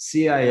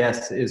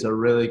 CIS is a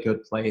really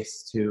good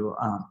place to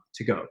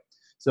go.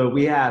 So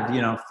we have,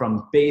 you know,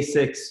 from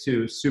basics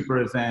to super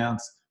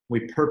advanced.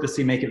 We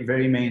purposely make it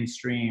very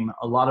mainstream.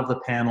 A lot of the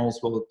panels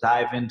will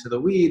dive into the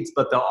weeds,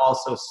 but they'll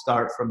also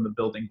start from the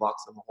building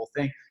blocks of the whole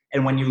thing.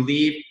 And when you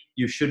leave,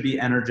 you should be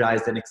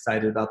energized and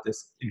excited about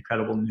this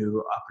incredible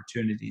new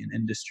opportunity in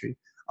industry.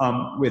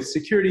 With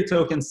Security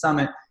Token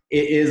Summit,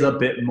 it is a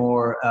bit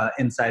more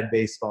inside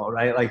baseball,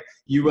 right? Like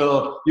you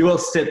will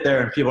sit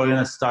there and people are going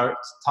to start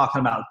talking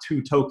about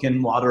 2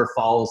 token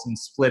waterfalls and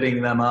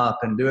splitting them up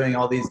and doing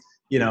all these,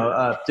 you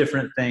know,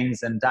 different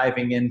things and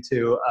diving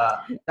into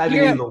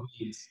the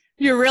weeds.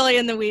 You're really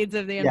in the weeds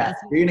of the investment.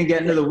 Yeah, you're going to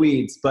get into the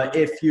weeds, but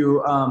if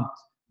you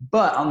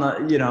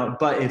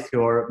but if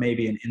you're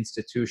maybe an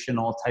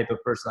institutional type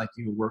of person, like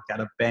you work at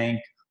a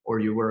bank or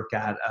you work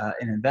at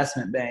an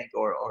investment bank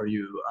or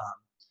you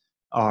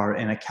are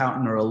an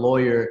accountant or a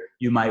lawyer,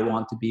 you might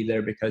want to be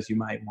there because you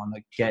might want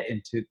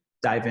to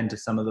dive into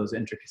some of those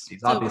intricacies.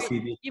 So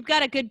obviously, you've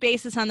got a good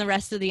basis on the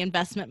rest of the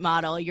investment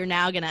model. You're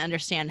now going to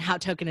understand how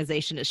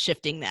tokenization is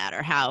shifting that,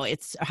 or how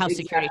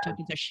security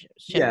tokens are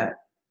shifting. Yeah,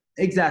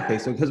 exactly.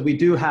 So because we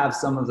do have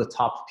some of the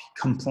top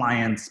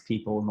compliance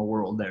people in the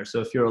world there.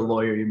 So if you're a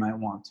lawyer, you might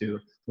want to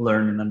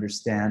learn and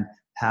understand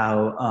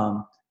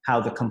how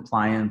the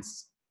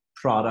compliance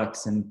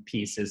products and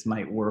pieces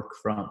might work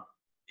from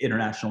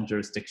international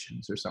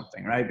jurisdictions or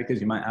something, right? Because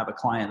you might have a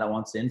client that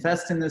wants to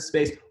invest in this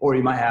space, or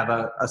you might have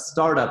a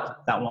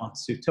startup that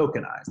wants to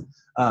tokenize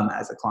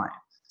as a client.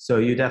 So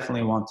you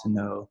definitely want to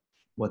know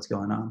what's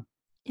going on.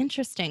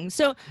 Interesting.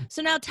 So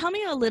now tell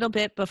me a little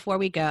bit before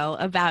we go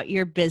about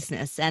your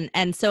business.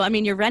 And so, I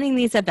mean, you're running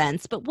these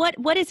events, but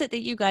what is it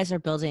that you guys are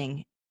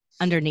building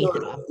underneath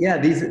it all? Yeah,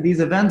 these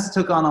events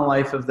took on a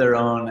life of their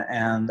own,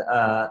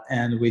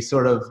 and we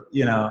sort of,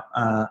 you know,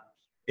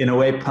 in a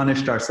way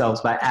punished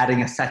ourselves by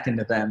adding a second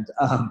event.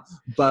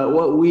 But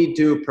what we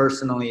do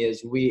personally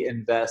is we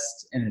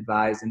invest and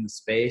advise in the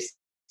space.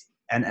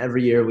 And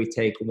every year we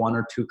take 1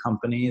 or 2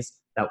 companies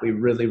that we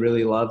really,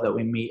 really love that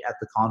we meet at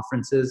the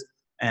conferences,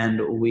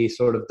 and we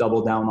sort of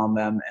double down on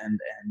them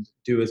and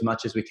do as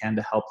much as we can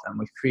to help them.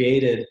 We've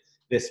created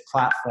this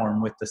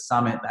platform with the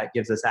summit that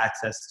gives us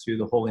access to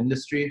the whole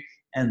industry.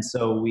 And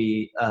so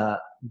we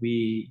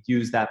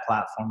use that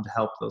platform to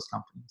help those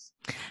companies.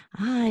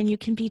 And you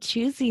can be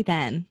choosy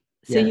then.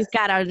 So Yes. You've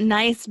got a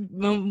nice,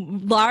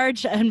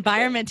 large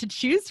environment to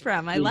choose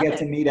from. I love it. We get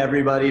to meet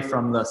everybody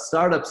from the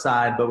startup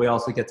side, but we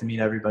also get to meet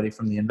everybody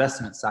from the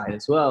investment side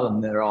as well.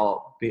 And they're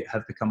all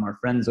have become our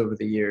friends over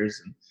the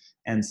years.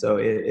 And so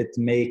it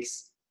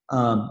makes,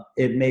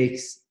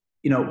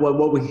 you know,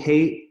 what we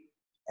hate.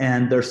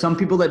 And there's some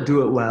people that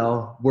do it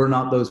well. We're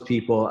not those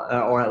people,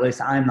 or at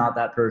least I'm not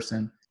that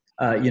person.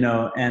 You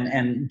know,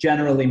 and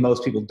generally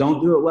most people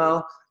don't do it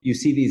well. You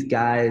see these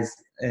guys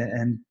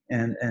and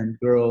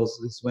girls,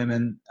 these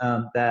women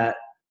that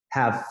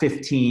have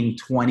 15,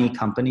 20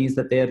 companies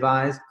that they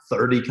advise,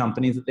 30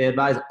 companies that they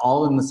advise,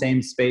 all in the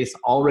same space,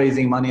 all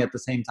raising money at the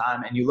same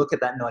time. And you look at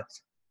that and you're like,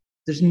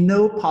 there's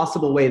no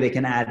possible way they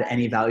can add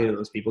any value to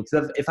those people.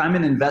 Because if I'm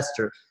an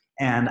investor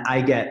and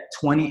I get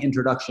 20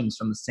 introductions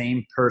from the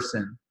same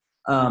person,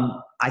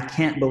 I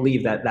can't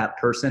believe that that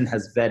person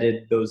has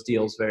vetted those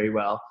deals very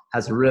well,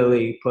 has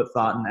really put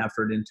thought and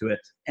effort into it,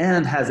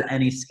 and has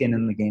any skin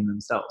in the game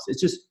themselves.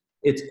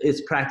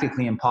 It's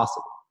practically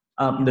impossible.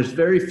 There's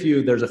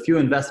a few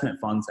investment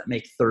funds that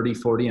make 30,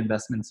 40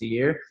 investments a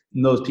year.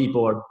 And those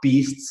people are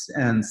beasts,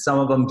 and some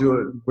of them do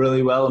it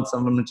really well, and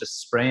some of them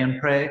just spray and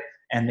pray.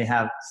 And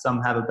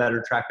some have a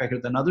better track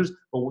record than others.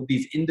 But with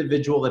these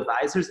individual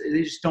advisors,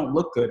 they just don't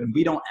look good. And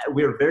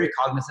we're very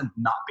cognizant of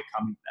not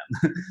becoming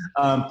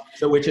them.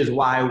 So which is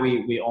why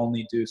we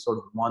only do sort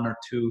of 1 or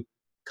 2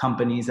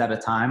 companies at a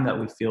time that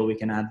we feel we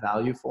can add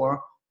value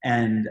for.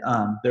 And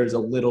there's a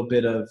little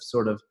bit of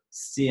sort of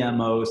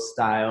CMO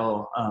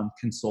style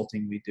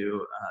consulting we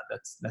do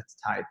that's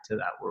tied to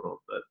that world.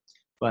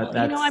 But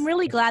Well, I'm that's,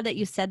 really glad that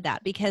you said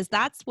that, because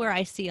that's where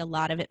I see a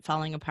lot of it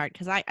falling apart.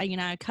 Because I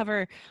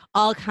cover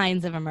all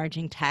kinds of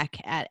emerging tech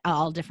at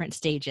all different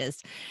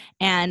stages,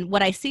 and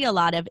what I see a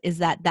lot of is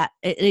that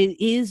it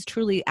is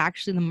truly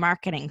actually the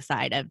marketing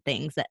side of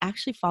things that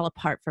actually fall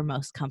apart for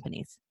most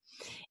companies.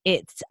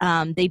 It's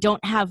they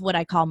don't have what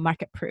I call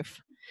market proof.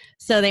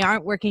 So they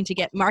aren't working to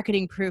get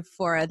marketing proof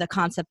for the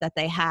concept that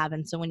they have,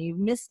 and so when you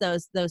miss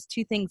those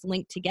two things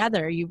linked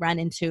together, you run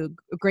into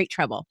great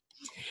trouble.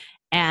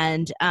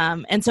 And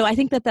so I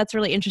think that that's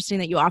really interesting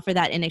that you offer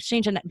that in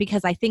exchange, and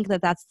because I think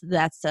that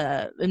that's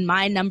in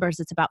my numbers,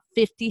 it's about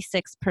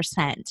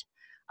 56%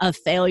 of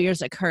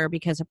failures occur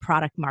because of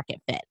product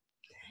market fit.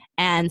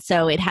 And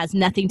so it has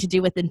nothing to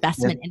do with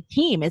investment yeah, in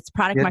team. It's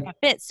product yeah. market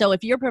fit. So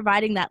if you're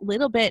providing that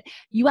little bit,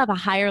 you have a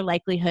higher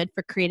likelihood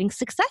for creating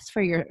success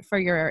for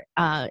your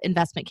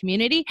investment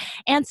community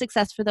and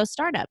success for those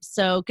startups.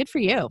 So good for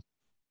you.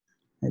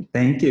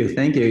 Thank you.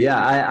 Thank you.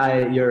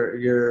 Yeah.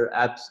 You're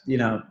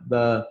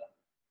the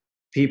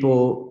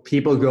people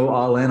go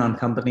all in on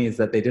companies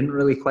that they didn't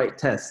really quite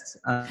test.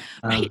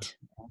 Right.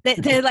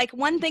 They're like,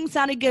 one thing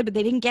sounded good, but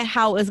they didn't get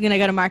how it was going to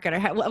go to market or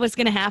what was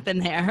going to happen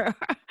there.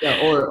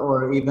 Yeah,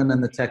 or even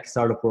in the tech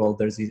startup world,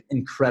 there's these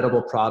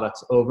incredible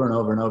products over and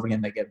over and over again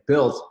that get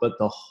built, but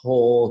the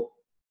whole,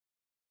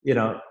 you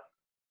know,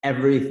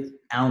 every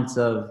ounce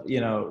of,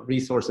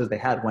 resources they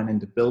had went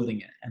into building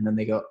it, and then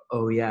they go,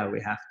 oh yeah,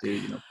 we have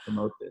to,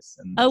 promote this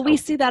and Oh, we help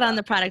see that on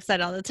the product side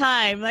all the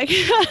time. Like,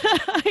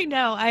 I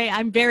know,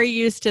 I'm very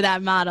used to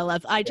that model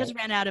of, I yeah, just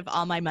ran out of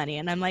all my money.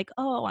 And I'm like,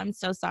 oh, I'm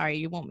so sorry.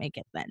 You won't make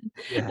it then.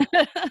 yeah,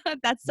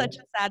 That's yeah. such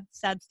a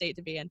sad state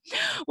to be in.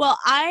 Well,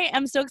 I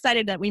am so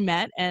excited that we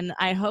met, and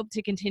I hope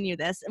to continue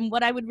this. And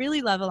what I would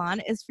really love,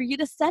 Alon, is for you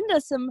to send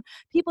us some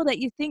people that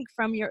you think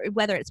from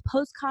whether it's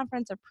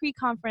post-conference or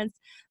pre-conference,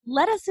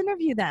 let us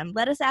interview them.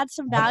 Let us add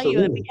some value,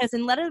 Absolutely.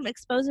 and let them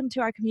expose them to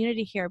our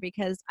community here,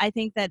 because I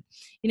think that,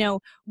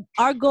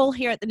 our goal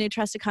here at the New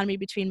Trust Economy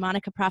between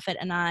Monica Profit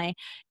and I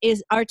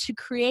are to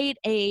create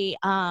a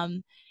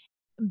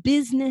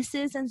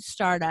businesses and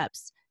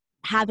startups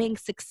having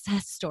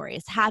success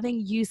stories,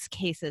 having use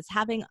cases,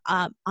 having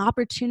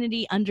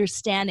opportunity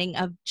understanding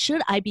of,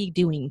 should I be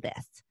doing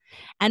this?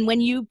 And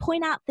when you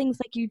point out things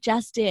like you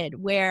just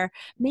did, where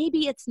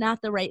maybe it's not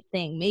the right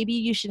thing, maybe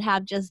you should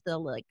have just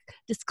the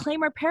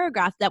disclaimer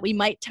paragraph that we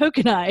might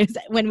tokenize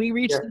when we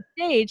reach Yeah. the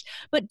stage,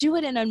 but do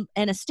it in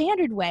a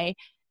standard way,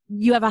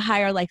 you have a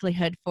higher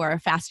likelihood for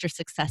faster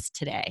success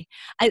today.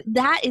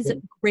 That is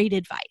great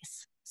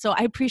advice. So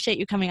I appreciate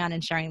you coming on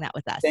and sharing that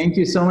with us. Thank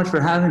you so much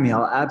for having me.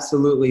 I'll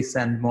absolutely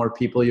send more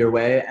people your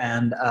way,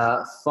 and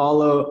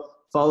follow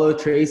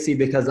Tracy,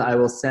 because I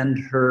will send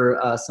her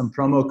some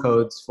promo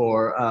codes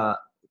for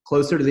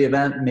closer to the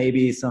event,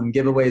 maybe some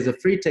giveaways of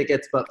free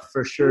tickets, but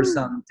for sure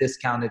some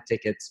discounted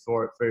tickets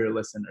for your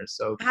listeners.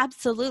 So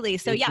absolutely.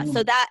 So yeah,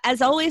 so that,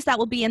 as always, that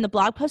will be in the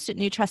blog post at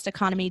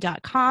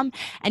newtrusteconomy.com,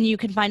 and you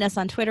can find us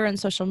on Twitter and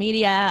social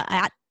media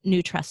at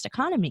New Trust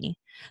Economy.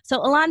 So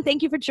Alon,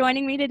 thank you for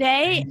joining me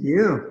today. thank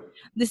you.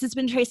 This has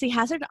been Tracy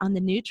Hazard on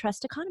the New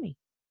Trust Economy.